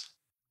source.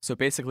 So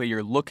basically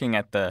you're looking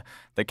at the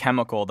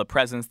chemical, the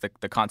presence,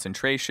 the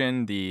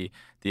concentration, the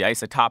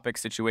isotopic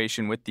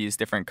situation with these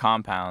different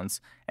compounds,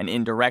 and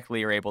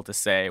indirectly you're able to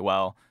say,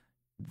 well,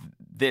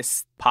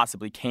 this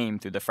possibly came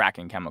through the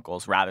fracking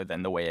chemicals rather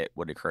than the way it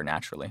would occur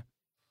naturally.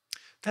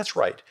 That's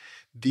right.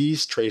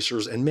 These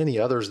tracers and many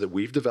others that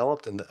we've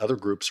developed and the other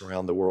groups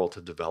around the world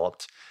have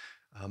developed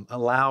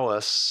allow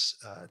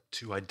us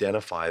to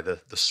identify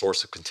the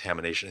source of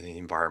contamination in the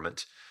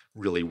environment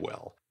really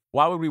well.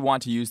 Why would we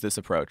want to use this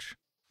approach?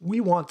 We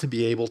want to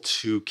be able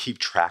to keep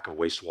track of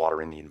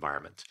wastewater in the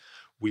environment.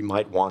 We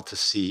might want to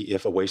see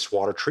if a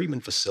wastewater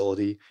treatment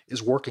facility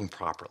is working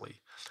properly.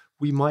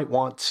 We might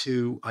want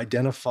to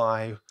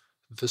identify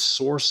the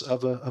source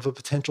of a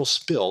potential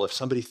spill. If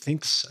somebody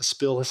thinks a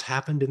spill has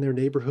happened in their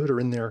neighborhood or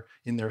in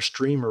their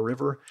stream or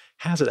river,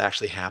 has it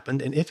actually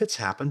happened? And if it's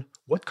happened,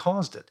 what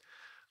caused it?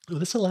 So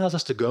this allows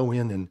us to go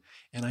in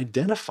and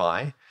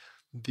identify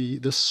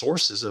the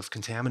sources of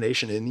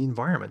contamination in the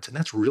environment. And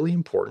that's really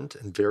important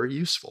and very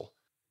useful.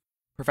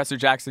 Professor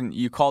Jackson,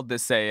 you called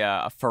this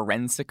a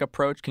forensic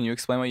approach. Can you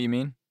explain what you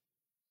mean?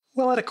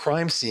 Well, at a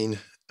crime scene,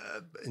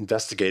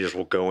 investigators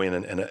will go in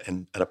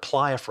and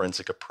apply a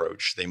forensic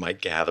approach. They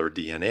might gather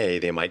DNA,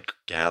 they might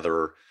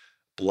gather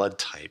blood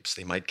types,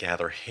 they might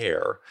gather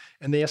hair,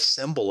 and they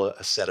assemble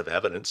a set of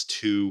evidence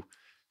to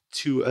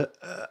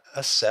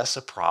assess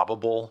a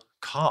probable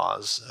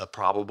cause, a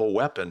probable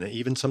weapon,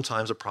 even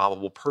sometimes a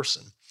probable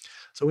person.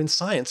 So in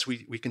science, we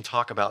can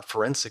talk about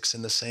forensics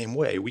in the same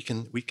way. We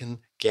can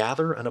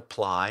gather and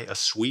apply a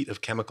suite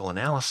of chemical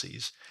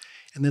analyses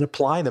and then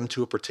apply them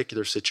to a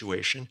particular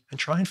situation and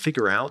try and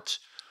figure out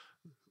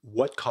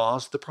what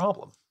caused the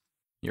problem.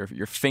 You're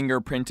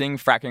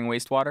fingerprinting fracking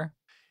wastewater?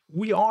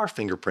 We are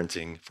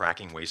fingerprinting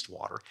fracking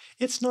wastewater.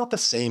 It's not the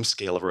same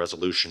scale of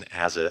resolution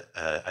as a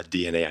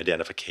DNA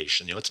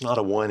identification. It's not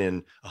a 1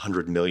 in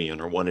 100 million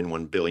or 1 in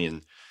 1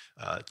 billion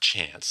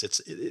chance.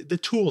 The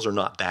tools are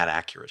not that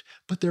accurate,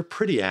 but they're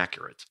pretty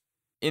accurate.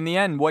 In the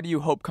end, what do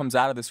you hope comes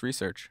out of this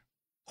research?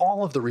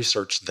 All of the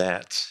research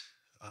that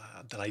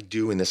I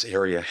do in this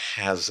area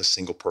has a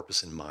single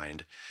purpose in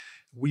mind.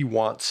 We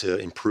want to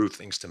improve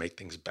things to make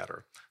things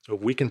better. So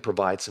if we can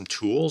provide some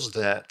tools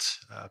that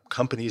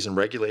companies and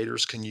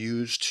regulators can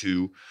use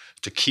to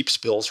keep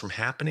spills from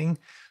happening,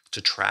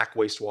 to track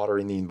wastewater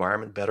in the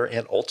environment better,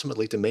 and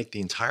ultimately to make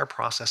the entire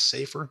process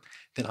safer,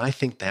 then I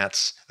think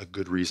that's a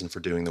good reason for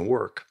doing the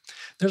work.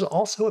 There's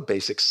also a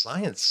basic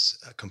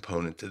science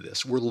component to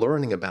this. We're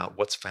learning about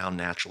what's found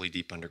naturally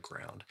deep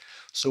underground.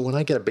 So when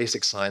I get a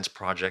basic science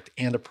project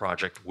and a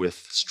project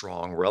with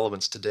strong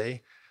relevance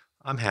today,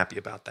 I'm happy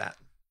about that.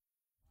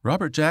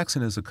 Robert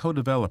Jackson is a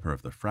co-developer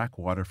of the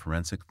Frackwater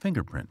forensic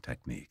fingerprint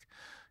technique.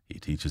 He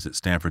teaches at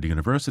Stanford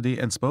University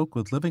and spoke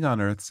with Living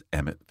on Earth's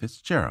Emmett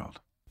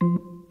Fitzgerald.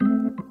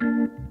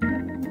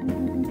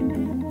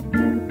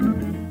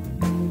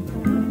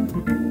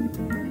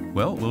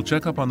 Well, we'll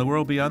check up on the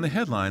world beyond the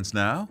headlines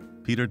now.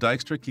 Peter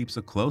Dykstra keeps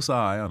a close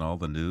eye on all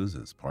the news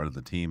as part of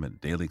the team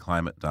at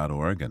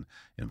dailyclimate.org and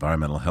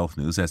environmental health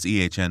news at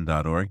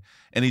ehn.org.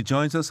 And he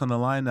joins us on the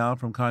line now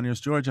from Conyers,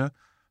 Georgia.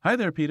 Hi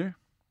there, Peter.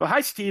 Well,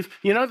 hi, Steve.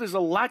 You know, there's a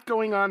lot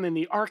going on in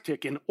the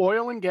Arctic in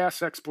oil and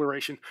gas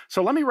exploration,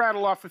 so let me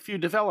rattle off a few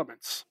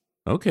developments.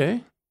 Okay.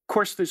 Of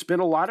course, there's been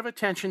a lot of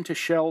attention to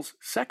Shell's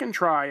second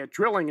try at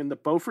drilling in the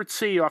Beaufort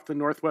Sea off the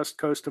northwest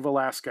coast of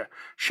Alaska.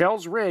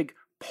 Shell's rig,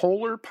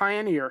 Polar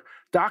Pioneer,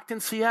 docked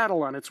in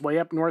Seattle on its way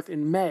up north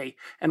in May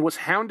and was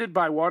hounded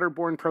by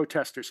waterborne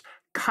protesters,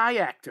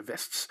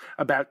 kayaktivists,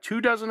 about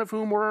 24 of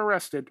whom were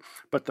arrested,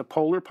 but the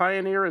Polar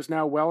Pioneer is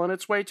now well on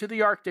its way to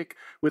the Arctic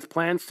with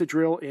plans to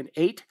drill in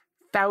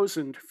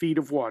 8,000 feet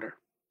of water.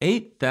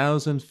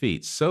 8,000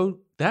 feet. So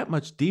that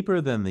much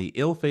deeper than the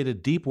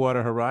ill-fated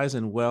Deepwater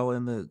Horizon well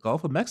in the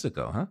Gulf of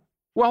Mexico, huh?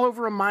 Well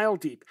over a mile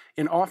deep,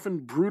 in often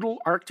brutal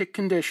Arctic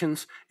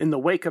conditions, in the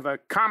wake of a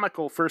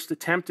comical first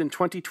attempt in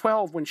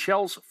 2012 when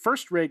Shell's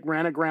first rig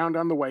ran aground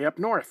on the way up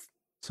north.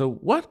 So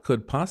what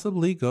could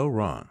possibly go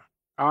wrong?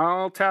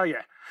 I'll tell you.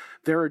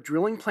 There are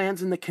drilling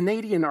plans in the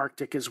Canadian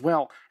Arctic as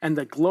well, and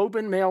the Globe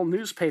and Mail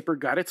newspaper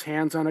got its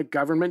hands on a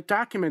government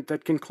document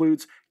that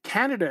concludes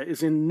Canada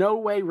is in no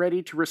way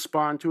ready to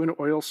respond to an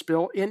oil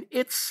spill in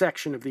its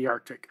section of the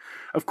Arctic.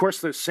 Of course,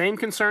 those same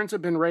concerns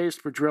have been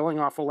raised for drilling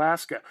off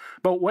Alaska.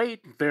 But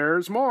wait,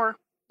 there's more.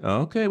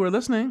 Okay, we're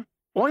listening.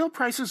 Oil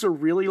prices are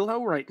really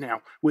low right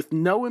now, with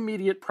no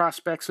immediate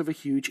prospects of a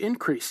huge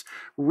increase.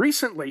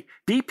 Recently,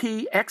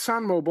 BP,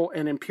 ExxonMobil,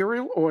 and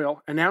Imperial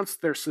Oil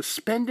announced they're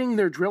suspending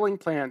their drilling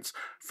plans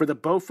for the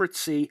Beaufort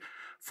Sea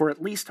for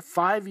at least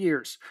 5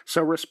 years,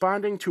 so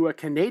responding to a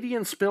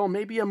Canadian spill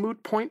may be a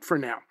moot point for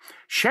now.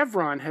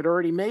 Chevron had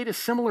already made a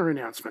similar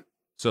announcement.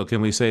 So can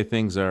we say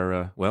things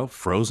are,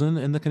 frozen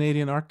in the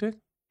Canadian Arctic?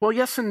 Well,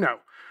 yes and no.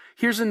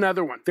 Here's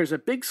another one. There's a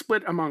big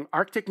split among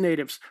Arctic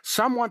natives.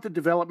 Some want the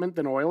development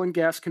that oil and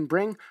gas can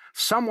bring.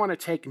 Some want to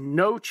take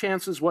no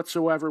chances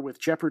whatsoever with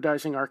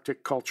jeopardizing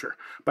Arctic culture.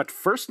 But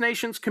First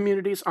Nations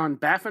communities on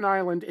Baffin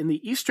Island in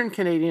the eastern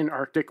Canadian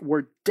Arctic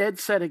were dead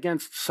set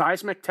against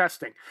seismic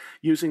testing,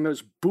 using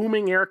those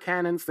booming air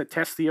cannons that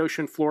test the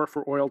ocean floor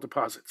for oil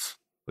deposits.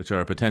 Which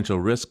are a potential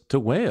risk to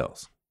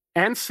whales.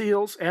 And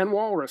seals and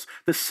walrus,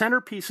 the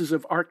centerpieces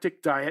of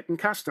Arctic diet and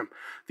custom.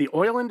 The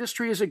oil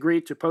industry has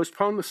agreed to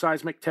postpone the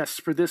seismic tests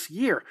for this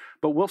year,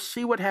 but we'll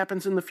see what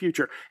happens in the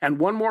future. And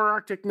one more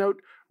Arctic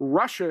note,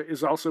 Russia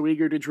is also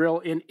eager to drill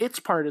in its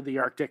part of the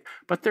Arctic,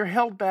 but they're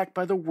held back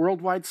by the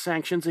worldwide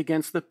sanctions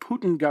against the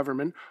Putin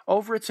government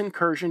over its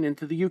incursion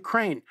into the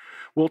Ukraine.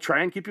 We'll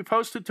try and keep you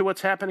posted to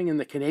what's happening in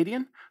the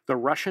Canadian, the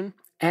Russian,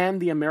 and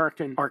the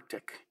American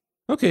Arctic.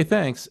 Okay,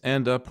 thanks.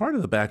 And part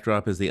of the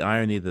backdrop is the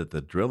irony that the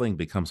drilling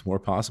becomes more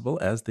possible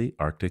as the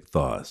Arctic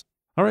thaws.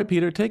 All right,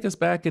 Peter, take us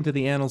back into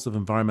the annals of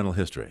environmental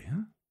history.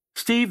 Huh?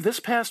 Steve,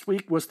 this past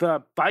week was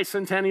the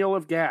bicentennial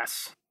of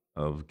gas.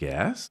 Of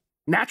gas?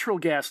 Natural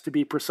gas, to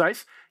be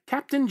precise.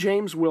 Captain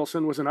James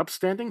Wilson was an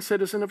upstanding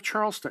citizen of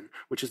Charleston,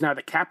 which is now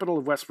the capital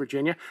of West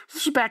Virginia.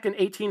 This was back in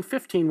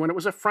 1815 when it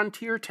was a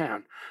frontier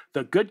town.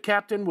 The good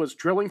captain was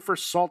drilling for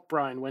salt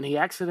brine when he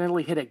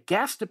accidentally hit a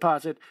gas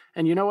deposit,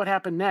 and you know what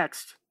happened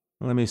next?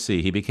 Let me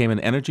see. He became an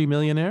energy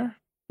millionaire?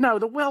 No,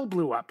 the well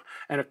blew up,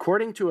 and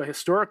according to a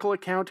historical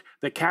account,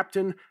 the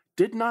captain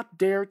did not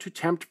dare to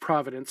tempt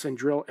Providence and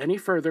drill any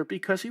further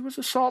because he was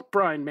a salt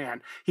brine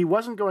man. He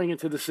wasn't going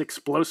into this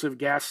explosive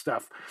gas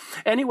stuff.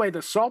 Anyway,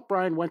 the salt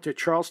brine went to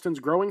Charleston's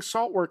growing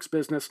saltworks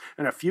business,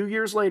 and a few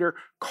years later,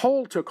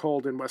 coal took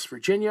hold in West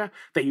Virginia.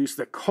 They used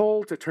the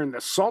coal to turn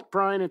the salt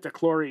brine into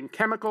chlorine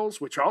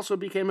chemicals, which also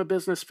became a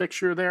business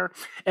fixture there.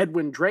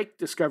 Edwin Drake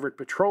discovered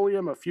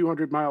petroleum a few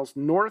hundred miles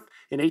north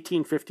in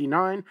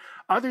 1859.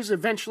 Others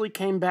eventually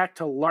came back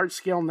to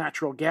large-scale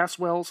natural gas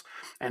wells,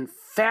 and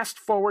fast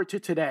forward to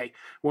today,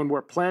 when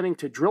we're planning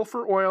to drill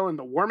for oil in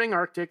the warming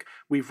Arctic,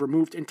 we've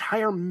removed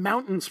entire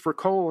mountains for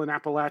coal in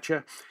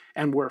Appalachia,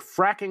 and we're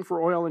fracking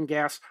for oil and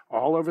gas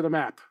all over the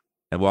map.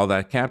 And while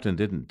that captain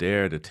didn't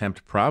dare to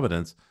tempt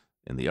Providence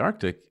in the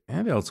Arctic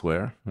and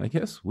elsewhere, I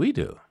guess we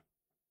do.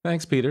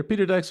 Thanks, Peter.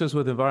 Peter Dykstra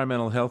with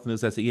Environmental Health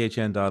News. That's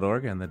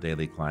ehn.org and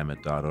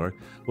thedailyclimate.org.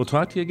 We'll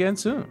talk to you again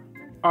soon.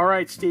 All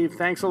right, Steve.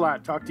 Thanks a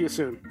lot. Talk to you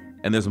soon.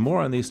 And there's more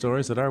on these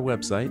stories at our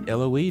website,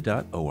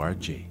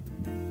 loe.org.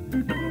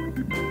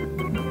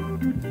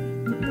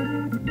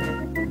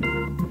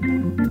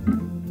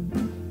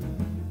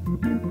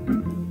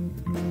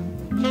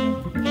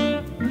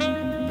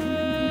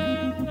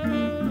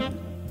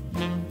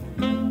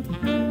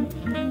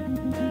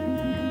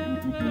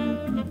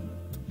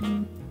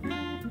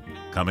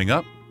 Coming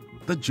up,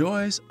 the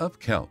joys of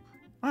kelp.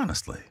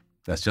 Honestly,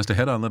 that's just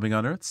ahead on Living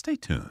on Earth. Stay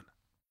tuned.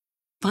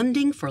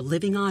 Funding for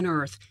Living on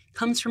Earth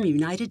comes from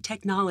United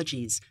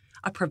Technologies,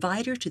 a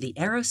provider to the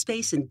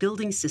aerospace and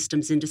building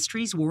systems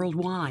industries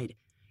worldwide.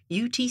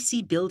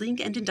 UTC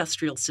Building and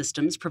Industrial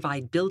Systems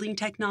provide building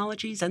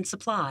technologies and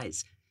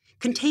supplies,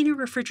 container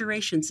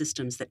refrigeration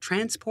systems that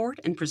transport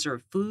and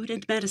preserve food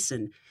and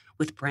medicine,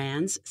 with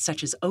brands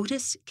such as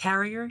Otis,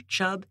 Carrier,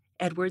 Chubb,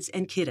 Edwards,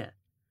 and Kidde.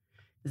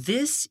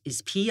 This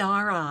is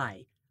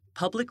PRI,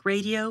 Public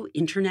Radio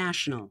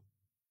International.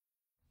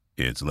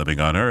 It's Living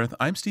on Earth.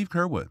 I'm Steve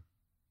Curwood.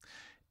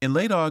 In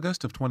late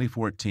August of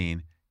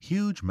 2014,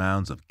 huge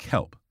mounds of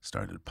kelp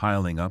started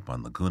piling up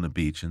on Laguna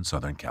Beach in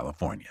Southern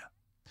California.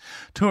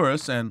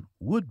 Tourists and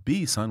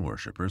would-be sun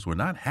worshippers were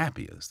not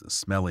happy as the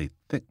smelly,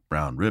 thick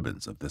brown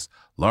ribbons of this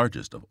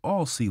largest of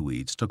all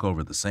seaweeds took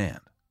over the sand.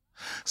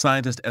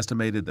 Scientists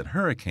estimated that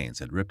hurricanes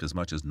had ripped as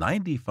much as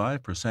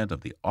 95%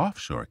 of the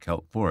offshore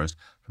kelp forest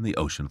from the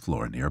ocean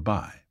floor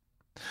nearby.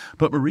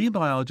 But marine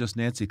biologist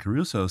Nancy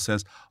Caruso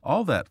says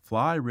all that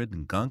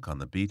fly-ridden gunk on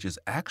the beach is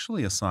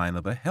actually a sign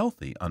of a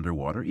healthy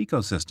underwater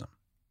ecosystem.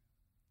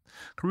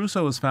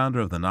 Caruso is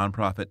founder of the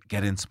nonprofit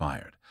Get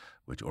Inspired,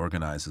 which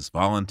organizes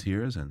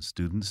volunteers and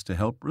students to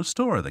help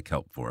restore the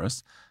kelp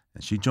forests,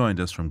 and she joined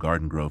us from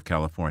Garden Grove,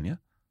 California.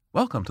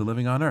 Welcome to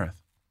Living on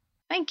Earth.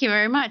 Thank you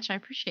very much. I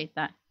appreciate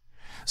that.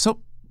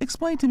 So,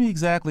 explain to me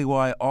exactly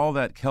why all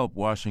that kelp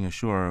washing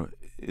ashore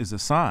is a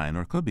sign,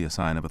 or could be a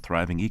sign, of a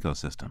thriving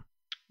ecosystem.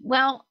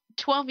 Well,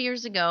 12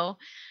 years ago,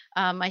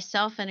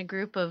 myself and a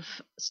group of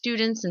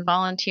students and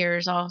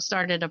volunteers all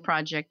started a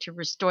project to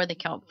restore the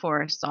kelp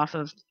forests off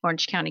of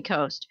Orange County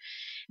coast.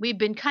 We've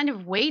been kind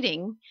of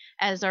waiting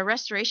as our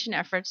restoration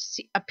efforts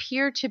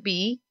appear to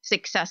be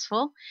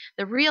successful.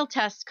 The real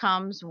test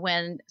comes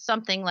when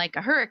something like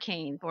a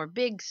hurricane or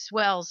big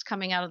swells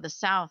coming out of the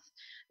south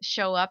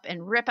show up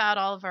and rip out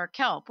all of our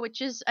kelp,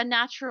 which is a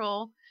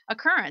natural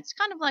occurrence,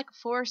 kind of like a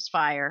forest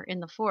fire in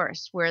the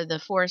forest where the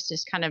forest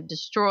is kind of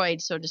destroyed,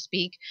 so to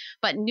speak,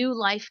 but new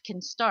life can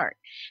start.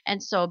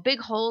 And so big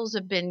holes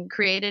have been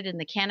created in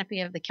the canopy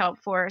of the kelp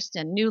forest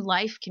and new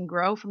life can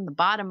grow from the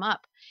bottom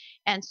up.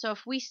 And so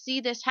if we see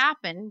this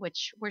happen,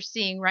 which we're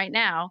seeing right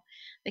now,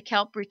 the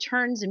kelp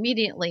returns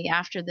immediately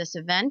after this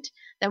event,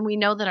 then we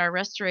know that our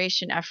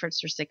restoration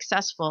efforts are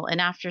successful.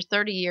 And after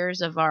 30 years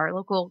of our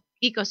local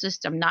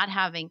ecosystem not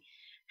having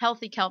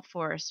healthy kelp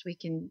forests, we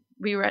can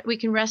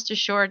rest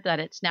assured that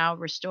it's now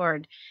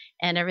restored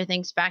and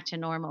everything's back to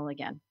normal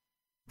again.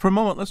 For a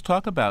moment, let's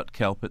talk about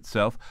kelp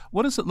itself.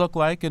 What does it look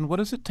like and what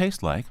does it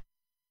taste like?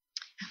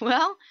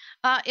 Well,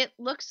 it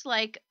looks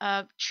like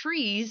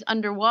trees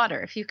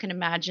underwater, if you can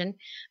imagine.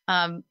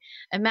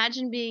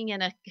 Imagine being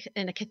in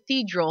a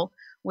cathedral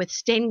with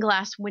stained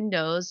glass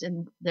windows,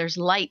 and there's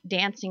light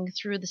dancing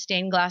through the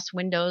stained glass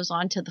windows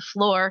onto the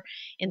floor,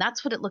 and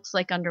that's what it looks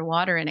like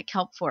underwater in a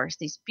kelp forest.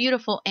 These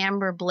beautiful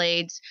amber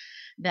blades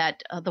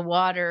that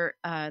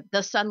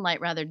the sunlight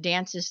rather,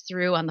 dances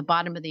through on the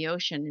bottom of the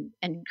ocean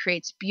and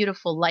creates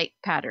beautiful light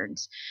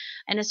patterns.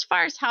 And as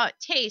far as how it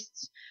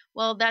tastes,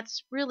 well,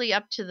 that's really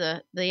up to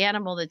the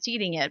animal that's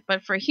eating it.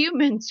 But for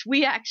humans,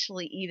 we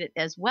actually eat it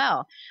as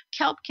well.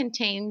 Kelp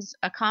contains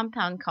a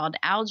compound called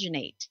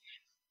alginate,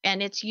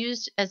 and it's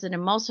used as an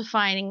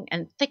emulsifying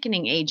and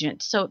thickening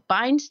agent. So it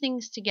binds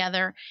things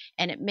together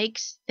and it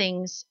makes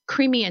things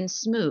creamy and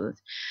smooth.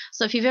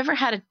 So if you've ever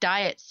had a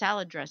diet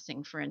salad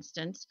dressing, for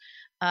instance,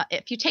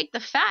 if you take the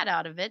fat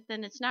out of it,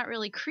 then it's not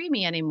really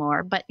creamy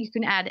anymore, but you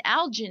can add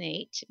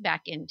alginate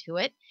back into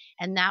it,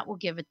 and that will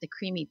give it the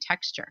creamy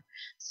texture.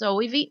 So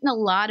we've eaten a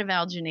lot of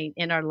alginate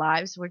in our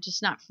lives. We're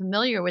just not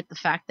familiar with the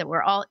fact that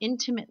we're all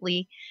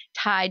intimately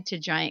tied to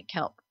giant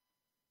kelp.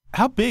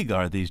 How big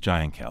are these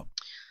giant kelp?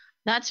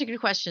 That's a good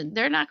question.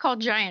 They're not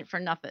called giant for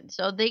nothing.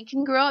 So they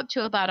can grow up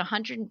to about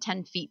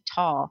 110 feet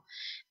tall.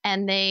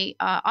 And they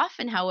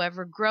often,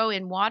 however, grow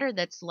in water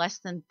that's less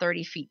than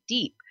 30 feet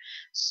deep.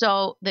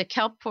 So the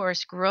kelp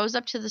forest grows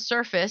up to the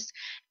surface.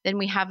 Then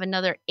we have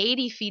another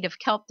 80 feet of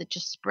kelp that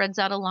just spreads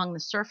out along the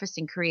surface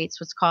and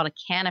creates what's called a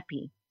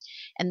canopy.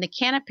 And the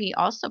canopy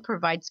also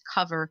provides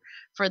cover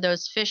for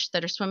those fish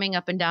that are swimming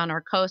up and down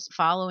our coast,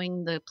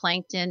 following the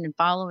plankton and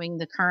following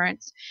the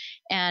currents.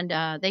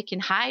 And they can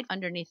hide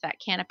underneath that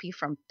canopy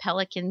from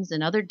pelicans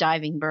and other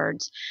diving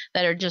birds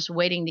that are just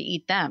waiting to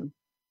eat them.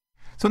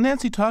 So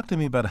Nancy, talk to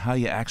me about how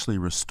you actually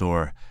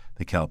restore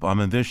the kelp. I'm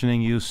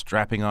envisioning you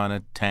strapping on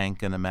a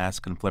tank and a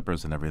mask and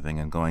flippers and everything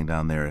and going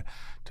down there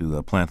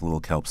to plant a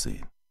little kelp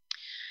seed.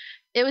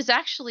 It was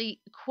actually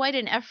quite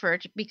an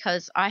effort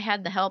because I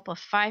had the help of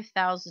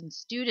 5,000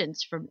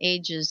 students from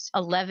ages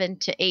 11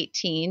 to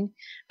 18,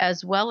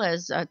 as well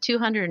as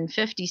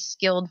 250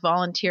 skilled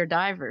volunteer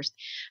divers.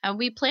 And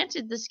we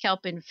planted this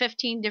kelp in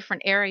 15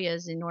 different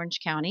areas in Orange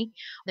County.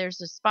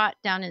 There's a spot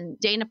down in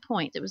Dana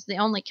Point. It was the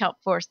only kelp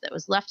forest that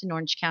was left in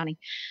Orange County.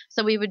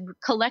 So we would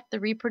collect the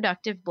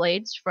reproductive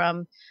blades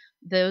from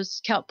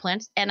those kelp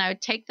plants, and I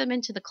would take them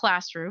into the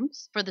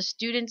classrooms for the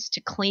students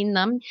to clean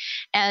them,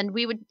 and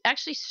we would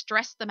actually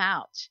stress them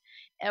out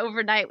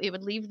overnight. We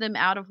would leave them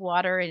out of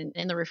water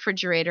in the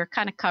refrigerator,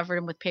 kind of cover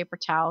them with paper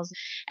towels.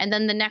 And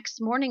then the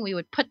next morning, we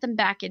would put them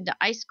back into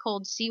ice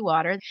cold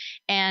seawater,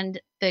 and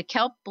the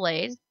kelp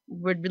blades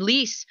would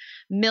release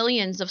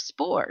millions of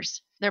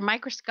spores. They're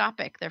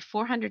microscopic. They're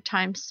 400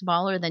 times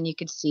smaller than you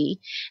could see.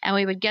 And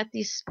we would get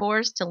these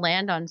spores to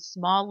land on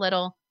small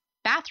little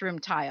bathroom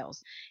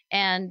tiles.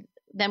 And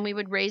then we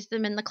would raise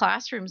them in the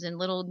classrooms in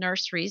little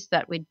nurseries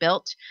that we'd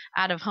built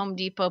out of Home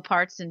Depot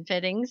parts and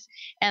fittings.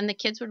 And the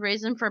kids would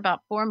raise them for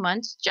about 4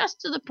 months, just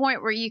to the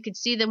point where you could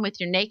see them with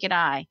your naked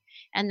eye.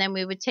 And then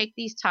we would take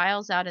these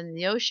tiles out in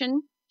the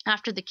ocean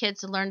after the kids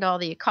had learned all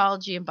the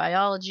ecology and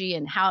biology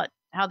and how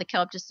the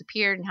kelp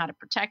disappeared and how to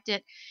protect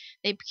it.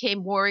 They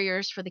became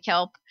warriors for the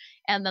kelp.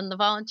 And then the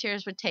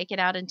volunteers would take it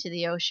out into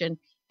the ocean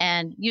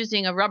and,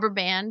 using a rubber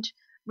band,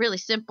 really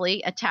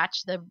simply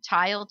attach the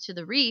tile to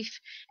the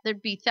reef.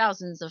 There'd be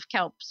thousands of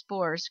kelp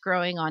spores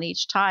growing on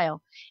each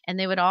tile, and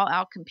they would all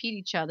outcompete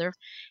each other.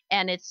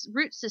 And its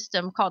root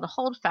system, called a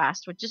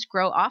holdfast, would just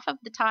grow off of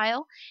the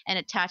tile and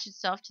attach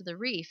itself to the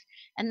reef.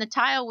 And the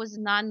tile was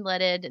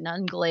non-leaded and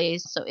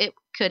unglazed, so it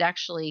could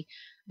actually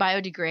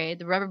biodegrade.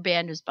 The rubber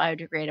band was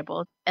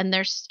biodegradable. And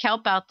there's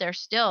kelp out there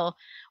still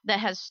that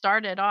has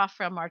started off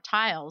from our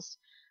tiles.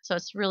 So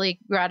it's really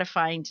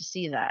gratifying to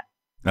see that.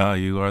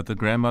 You are the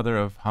grandmother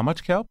of how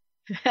much kelp?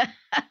 A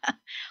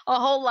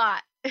whole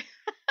lot.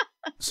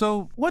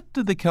 So what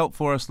did the kelp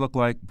forest look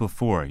like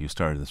before you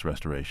started this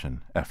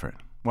restoration effort?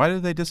 Why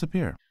did they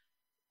disappear?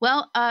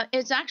 Well,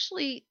 it's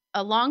actually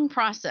a long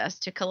process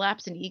to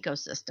collapse an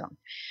ecosystem.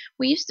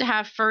 We used to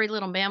have furry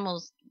little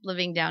mammals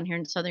living down here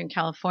in Southern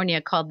California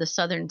called the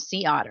southern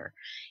sea otter.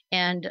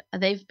 And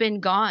they've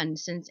been gone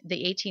since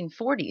the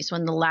 1840s,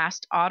 when the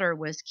last otter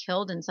was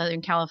killed in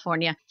Southern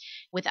California.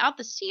 Without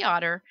the sea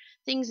otter,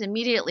 things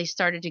immediately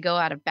started to go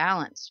out of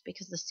balance,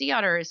 because the sea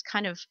otter is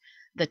kind of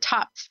the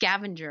top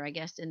scavenger, I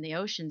guess, in the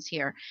oceans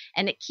here.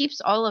 And it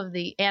keeps all of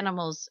the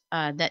animals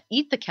that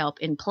eat the kelp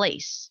in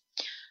place.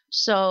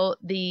 So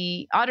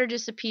the otter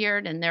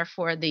disappeared, and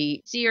therefore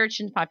the sea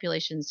urchin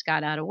populations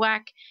got out of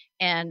whack.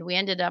 And we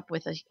ended up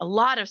with a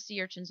lot of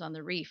sea urchins on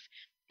the reef.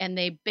 And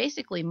they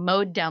basically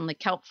mowed down the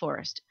kelp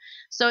forest.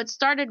 So it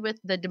started with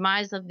the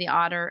demise of the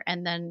otter,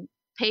 and then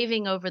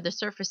paving over the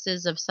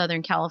surfaces of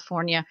Southern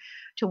California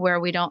to where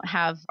we don't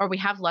have, or we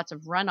have lots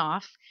of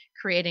runoff,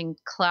 creating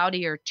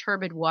cloudy or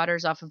turbid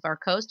waters off of our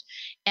coast.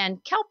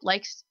 And kelp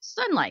likes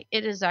sunlight.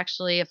 It is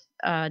actually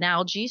an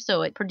algae,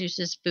 so it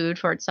produces food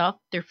for itself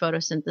through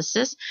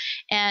photosynthesis,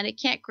 and it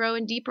can't grow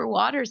in deeper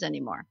waters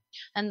anymore.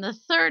 And the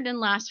third and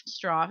last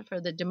straw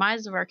for the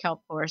demise of our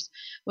kelp forest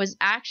was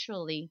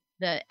actually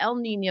the El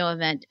Nino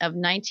event of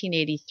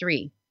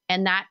 1983.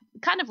 And that,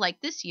 kind of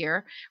like this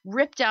year,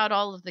 ripped out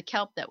all of the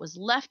kelp that was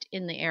left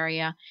in the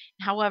area.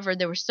 However,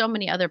 there were so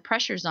many other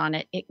pressures on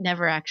it, it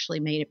never actually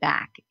made it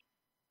back.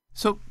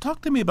 So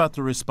talk to me about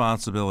the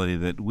responsibility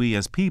that we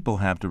as people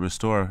have to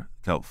restore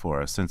kelp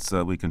forests, since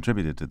we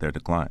contributed to their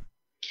decline.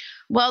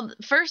 Well,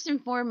 first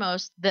and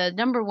foremost, the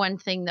number one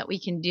thing that we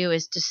can do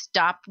is to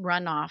stop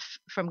runoff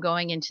from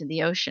going into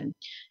the ocean.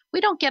 We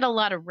don't get a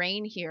lot of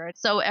rain here.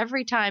 So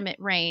every time it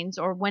rains,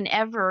 or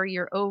whenever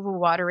you're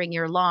overwatering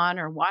your lawn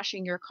or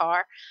washing your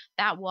car,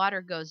 that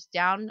water goes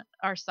down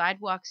our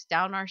sidewalks,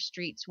 down our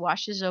streets,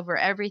 washes over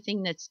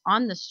everything that's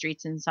on the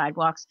streets and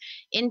sidewalks,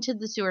 into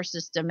the sewer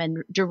system,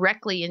 and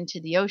directly into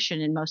the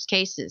ocean in most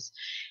cases.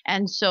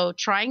 And so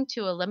trying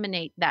to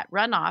eliminate that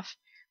runoff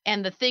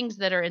and the things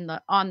that are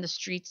on the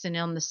streets and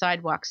on the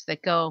sidewalks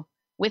that go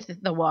with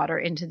the water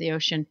into the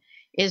ocean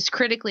is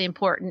critically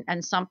important,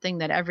 and something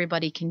that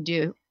everybody can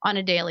do on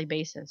a daily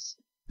basis.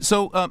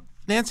 So,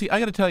 Nancy,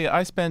 I got to tell you,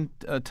 I spent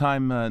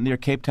time near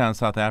Cape Town,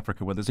 South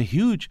Africa, where there's a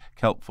huge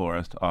kelp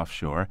forest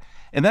offshore.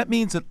 And that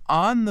means that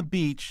on the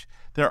beach,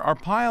 there are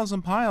piles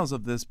and piles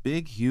of this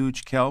big,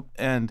 huge kelp.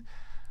 And,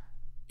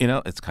 you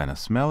know, it's kind of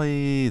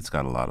smelly. It's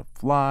got a lot of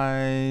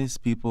flies.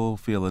 People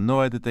feel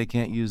annoyed that they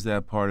can't use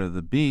that part of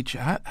the beach.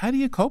 How do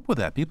you cope with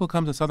that? People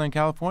come to Southern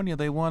California.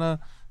 They want to,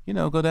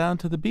 go down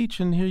to the beach,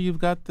 and here you've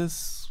got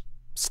this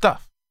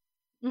stuff.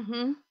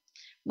 Mm-hmm.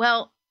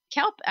 Well,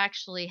 kelp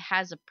actually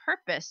has a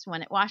purpose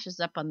when it washes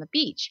up on the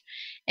beach.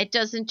 It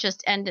doesn't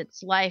just end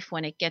its life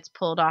when it gets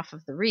pulled off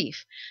of the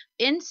reef.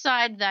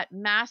 Inside that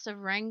massive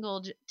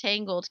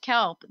tangled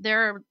kelp,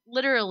 there are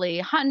literally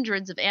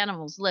hundreds of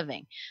animals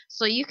living.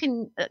 So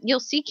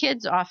you'll see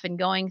kids often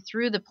going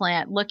through the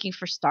plant looking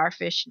for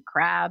starfish and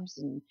crabs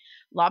and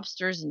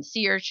lobsters and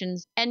sea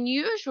urchins. And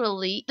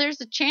usually there's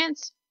a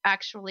chance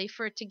actually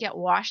for it to get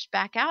washed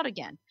back out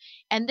again.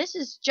 And this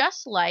is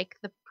just like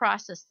the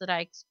process that I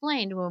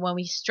explained when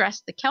we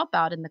stressed the kelp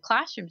out in the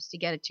classrooms to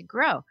get it to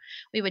grow.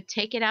 We would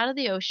take it out of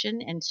the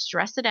ocean and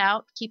stress it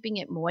out, keeping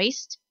it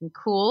moist and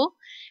cool,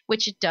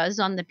 which it does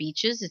on the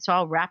beaches. It's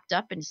all wrapped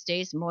up and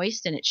stays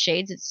moist, and it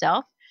shades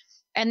itself.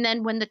 And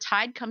then when the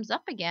tide comes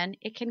up again,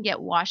 it can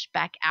get washed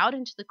back out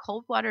into the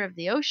cold water of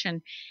the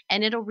ocean,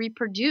 and it'll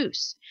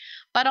reproduce.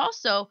 But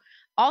also,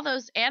 all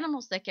those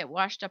animals that get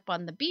washed up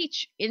on the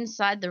beach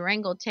inside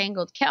the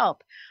tangled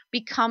kelp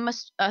become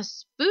a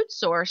food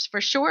source for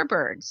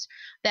shorebirds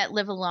that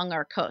live along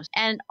our coast.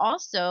 And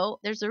also,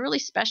 there's a really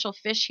special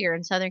fish here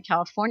in Southern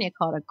California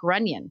called a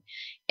grunion.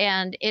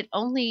 And it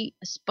only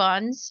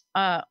spawns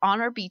on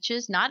our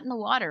beaches, not in the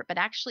water, but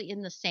actually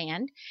in the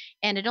sand.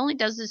 And it only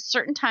does this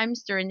certain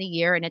times during the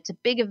year. And it's a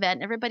big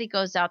event. Everybody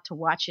goes out to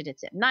watch it.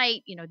 It's at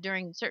night,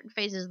 during certain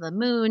phases of the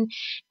moon.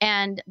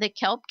 And the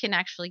kelp can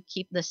actually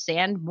keep the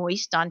sand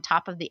moist on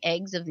top of the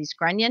eggs of these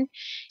grunion.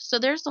 So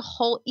there's a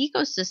whole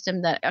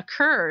ecosystem that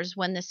occurs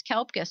when this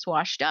kelp gets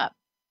washed up.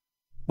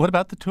 What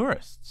about the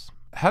tourists?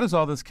 How does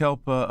all this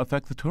kelp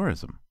affect the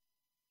tourism?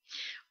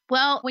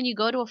 Well, when you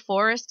go to a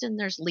forest and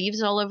there's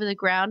leaves all over the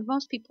ground,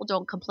 most people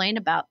don't complain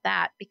about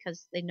that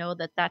because they know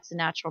that that's a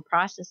natural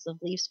process of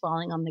leaves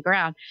falling on the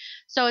ground.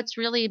 So it's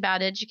really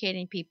about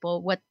educating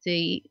people what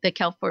the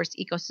kelp forest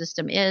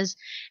ecosystem is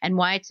and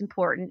why it's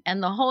important,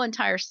 and the whole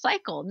entire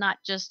cycle, not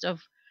just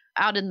of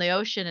out in the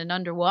ocean and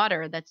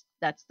underwater. That's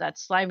that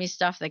slimy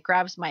stuff that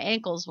grabs my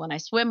ankles when I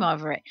swim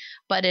over it,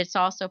 but it's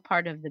also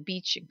part of the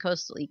beach and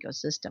coastal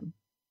ecosystem.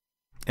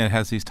 And it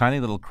has these tiny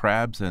little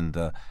crabs and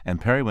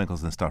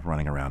periwinkles and stuff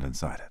running around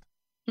inside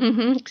it.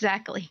 Mm-hmm,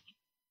 exactly.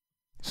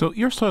 So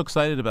you're so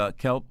excited about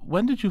kelp.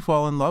 When did you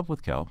fall in love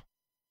with kelp?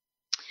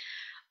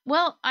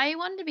 Well, I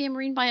wanted to be a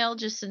marine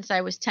biologist since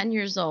I was 10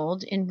 years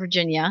old in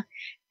Virginia,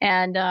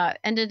 and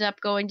ended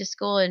up going to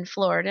school in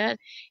Florida.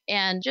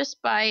 And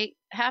just by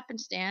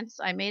happenstance,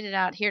 I made it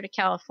out here to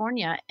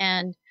California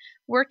and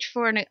worked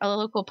for a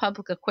local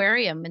public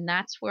aquarium. And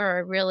that's where I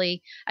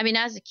really,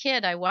 as a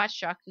kid, I watched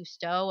Jacques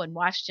Cousteau and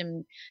watched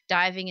him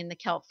diving in the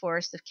kelp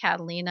forest of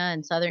Catalina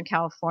in Southern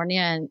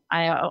California. And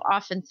I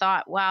often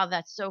thought, wow,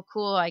 that's so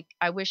cool.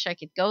 I wish I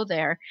could go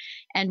there.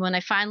 And when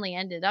I finally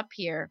ended up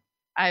here,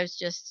 I was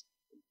just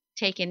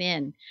taken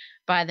in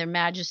by their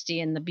majesty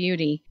and the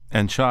beauty.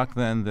 And shocked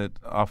then that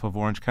off of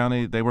Orange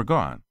County, they were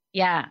gone.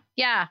 Yeah.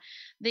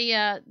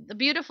 The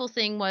beautiful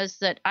thing was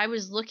that I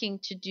was looking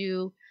to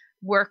do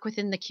work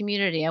within the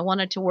community. I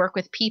wanted to work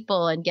with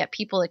people and get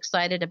people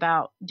excited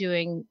about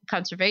doing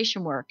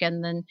conservation work.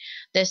 And then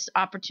this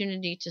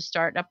opportunity to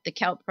start up the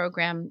kelp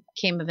program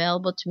came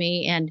available to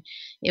me, and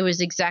it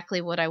was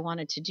exactly what I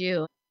wanted to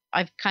do.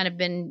 I've kind of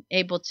been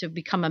able to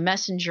become a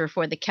messenger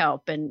for the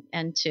kelp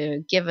and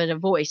to give it a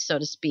voice, so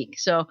to speak.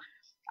 So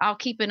I'll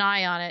keep an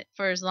eye on it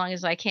for as long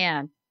as I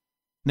can.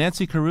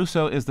 Nancy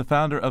Caruso is the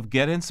founder of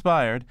Get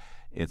Inspired.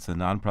 It's a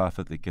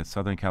nonprofit that gets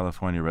Southern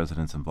California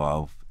residents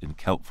involved in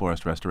kelp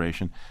forest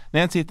restoration.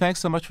 Nancy, thanks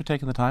so much for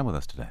taking the time with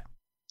us today.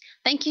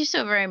 Thank you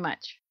so very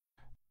much.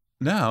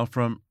 Now,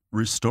 from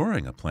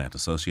restoring a plant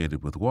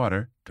associated with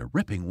water to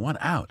ripping one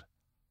out.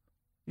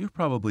 You've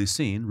probably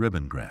seen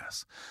ribbon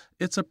grass.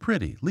 It's a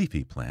pretty,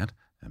 leafy plant,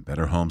 and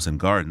Better Homes and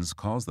Gardens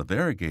calls the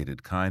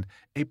variegated kind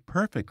a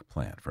perfect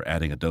plant for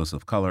adding a dose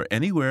of color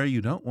anywhere you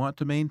don't want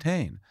to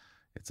maintain.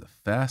 It's a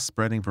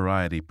fast-spreading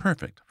variety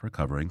perfect for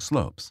covering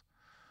slopes.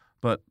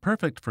 But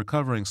perfect for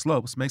covering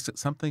slopes makes it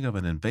something of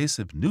an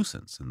invasive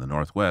nuisance in the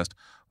Northwest,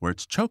 where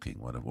it's choking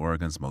one of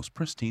Oregon's most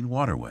pristine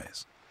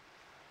waterways.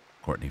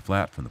 Courtney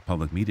Flatt from the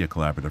public media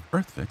collaborative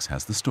EarthFix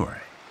has the story.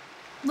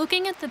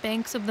 Looking at the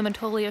banks of the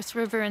Metolius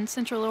River in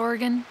Central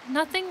Oregon,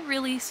 nothing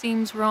really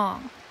seems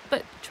wrong.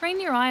 But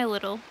train your eye a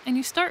little, and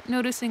you start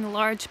noticing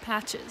large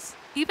patches,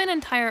 even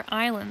entire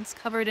islands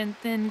covered in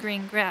thin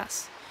green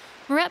grass.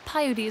 Marette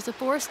Paiute is a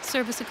Forest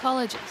Service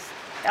ecologist.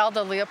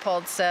 Aldo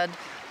Leopold said,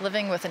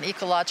 living with an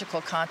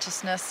ecological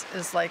consciousness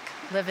is like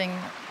living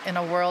in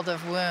a world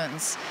of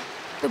wounds.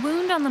 The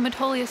wound on the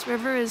Metolius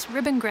River is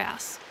ribbon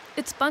grass.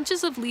 Its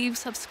bunches of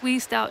leaves have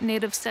squeezed out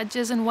native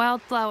sedges and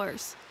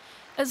wildflowers.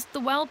 As the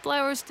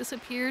wildflowers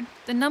disappeared,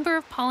 the number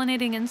of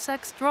pollinating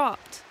insects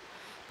dropped.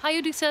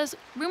 Paiute says,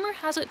 rumor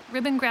has it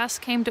ribbon grass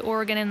came to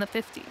Oregon in the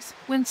 50s,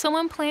 when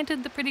someone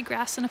planted the pretty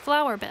grass in a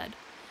flower bed.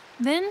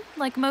 Then,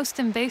 like most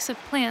invasive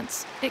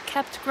plants, it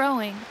kept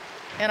growing.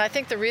 And I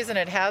think the reason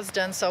it has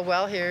done so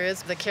well here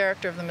is the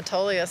character of the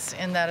Metolius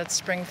in that it's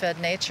spring-fed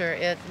nature.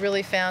 It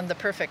really found the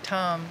perfect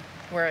home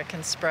where it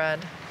can spread.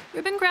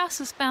 Ribbon grass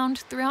is found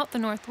throughout the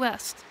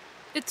Northwest.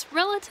 It's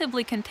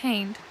relatively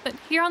contained, but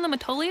here on the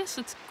Metolius,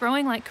 it's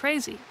growing like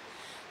crazy.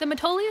 The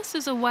Metolius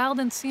is a wild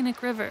and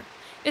scenic river.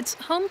 It's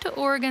home to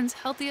Oregon's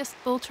healthiest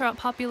bull trout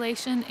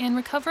population and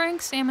recovering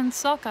salmon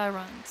sockeye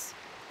runs.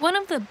 One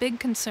of the big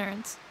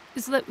concerns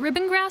is that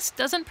ribbon grass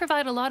doesn't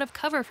provide a lot of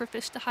cover for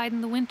fish to hide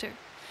in the winter.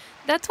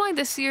 That's why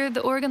this year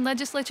the Oregon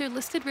legislature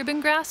listed ribbon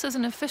grass as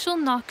an official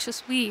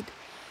noxious weed.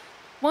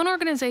 One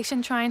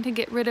organization trying to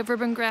get rid of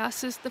ribbon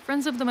grass is the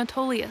Friends of the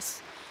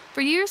Metolius.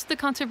 For years, the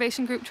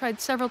conservation group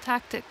tried several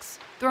tactics.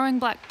 Throwing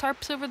black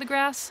tarps over the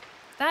grass,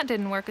 that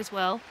didn't work as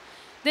well.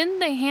 Then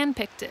they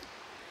hand-picked it.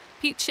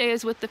 Pete Shea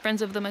is with the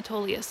Friends of the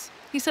Metolius.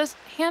 He says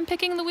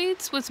hand-picking the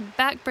weeds was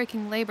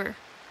back-breaking labor.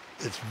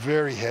 It's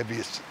very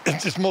heavy.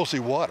 It's mostly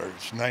water.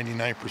 It's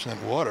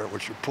 99% water,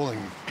 which you're pulling,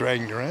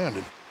 dragging around.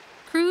 And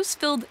crews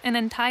filled an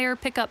entire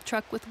pickup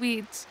truck with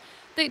weeds.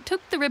 They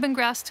took the ribbon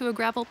grass to a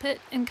gravel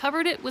pit and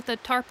covered it with a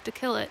tarp to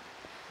kill it.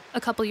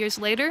 A couple years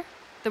later,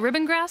 the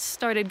ribbon grass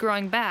started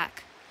growing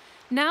back.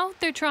 Now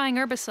they're trying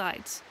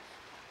herbicides.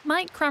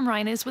 Mike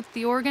Crumrine is with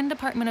the Oregon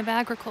Department of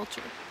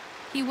Agriculture.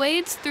 He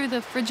wades through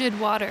the frigid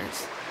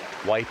waters,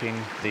 wiping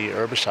the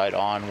herbicide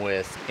on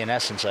with, in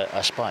essence,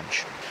 a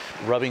sponge,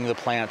 rubbing the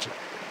plant,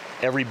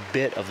 every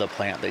bit of the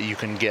plant that you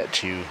can get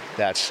to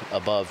that's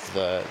above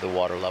the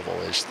water level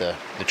is the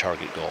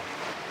target goal.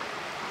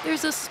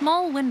 There's a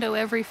small window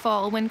every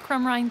fall when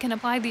Crumrine can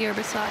apply the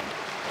herbicide.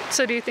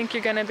 So do you think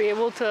you're going to be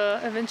able to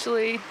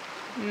eventually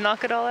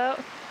knock it all out?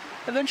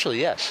 Eventually,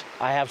 yes.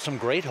 I have some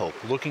great hope.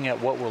 Looking at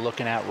what we're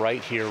looking at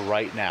right here,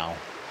 right now,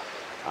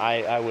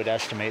 I would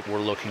estimate we're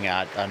looking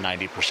at a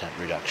 90%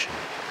 reduction.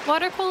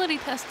 Water quality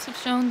tests have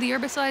shown the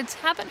herbicides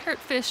haven't hurt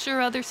fish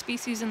or other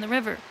species in the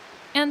river.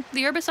 And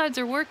the herbicides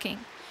are working.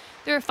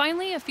 There are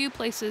finally a few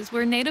places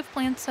where native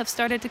plants have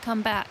started to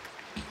come back.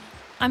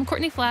 I'm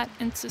Courtney Flatt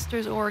in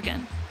Sisters,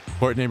 Oregon.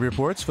 Courtney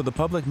reports for the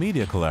public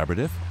media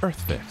collaborative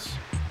EarthFix.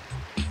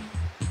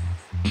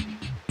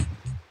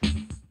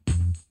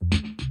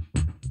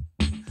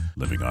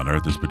 Living on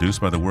Earth is produced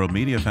by the World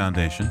Media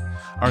Foundation.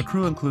 Our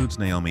crew includes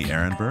Naomi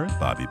Ehrenberg,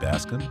 Bobby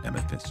Baskin,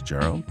 Emmett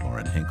Fitzgerald,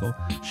 Lauren Hinkle,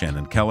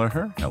 Shannon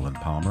Kelleher, Helen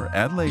Palmer,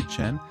 Adelaide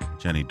Chen,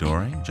 Jenny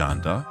Doring,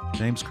 John Duff,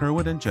 James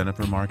Kerwood, and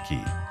Jennifer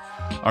Marquis.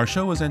 Our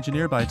show was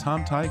engineered by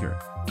Tom Tiger,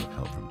 with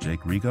help from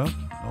Jake Rigo,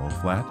 Noel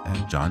Flatt,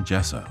 and John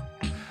Gesso.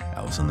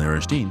 Allison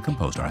Lirish-Dean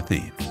composed our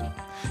themes.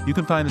 You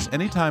can find us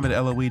anytime at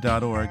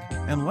LOE.org,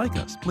 and like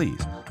us, please,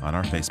 on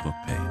our Facebook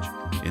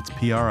page. It's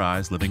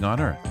PRI's Living on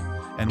Earth,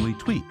 and we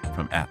tweet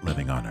from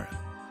 @LivingOnEarth.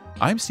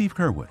 I'm Steve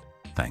Kerwood.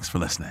 Thanks for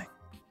listening.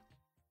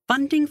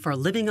 Funding for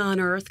Living on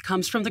Earth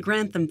comes from the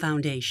Grantham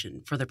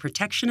Foundation for the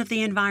Protection of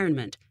the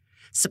Environment,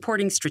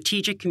 supporting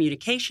strategic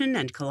communication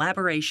and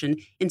collaboration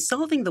in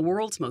solving the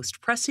world's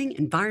most pressing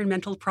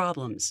environmental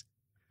problems.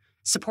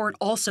 Support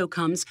also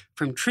comes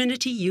from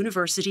Trinity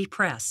University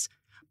Press,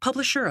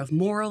 publisher of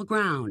Moral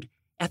Ground,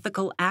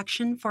 Ethical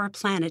Action for a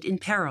Planet in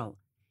Peril,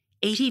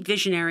 80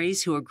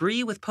 Visionaries Who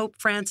Agree with Pope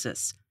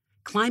Francis.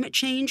 Climate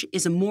change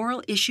is a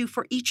moral issue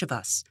for each of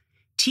us,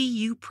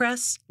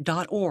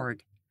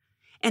 tupress.org,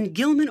 and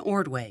Gilman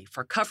Ordway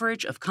for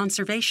coverage of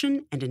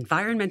conservation and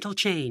environmental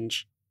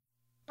change.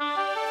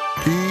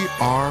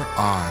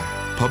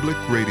 PRI, Public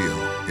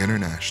Radio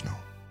International.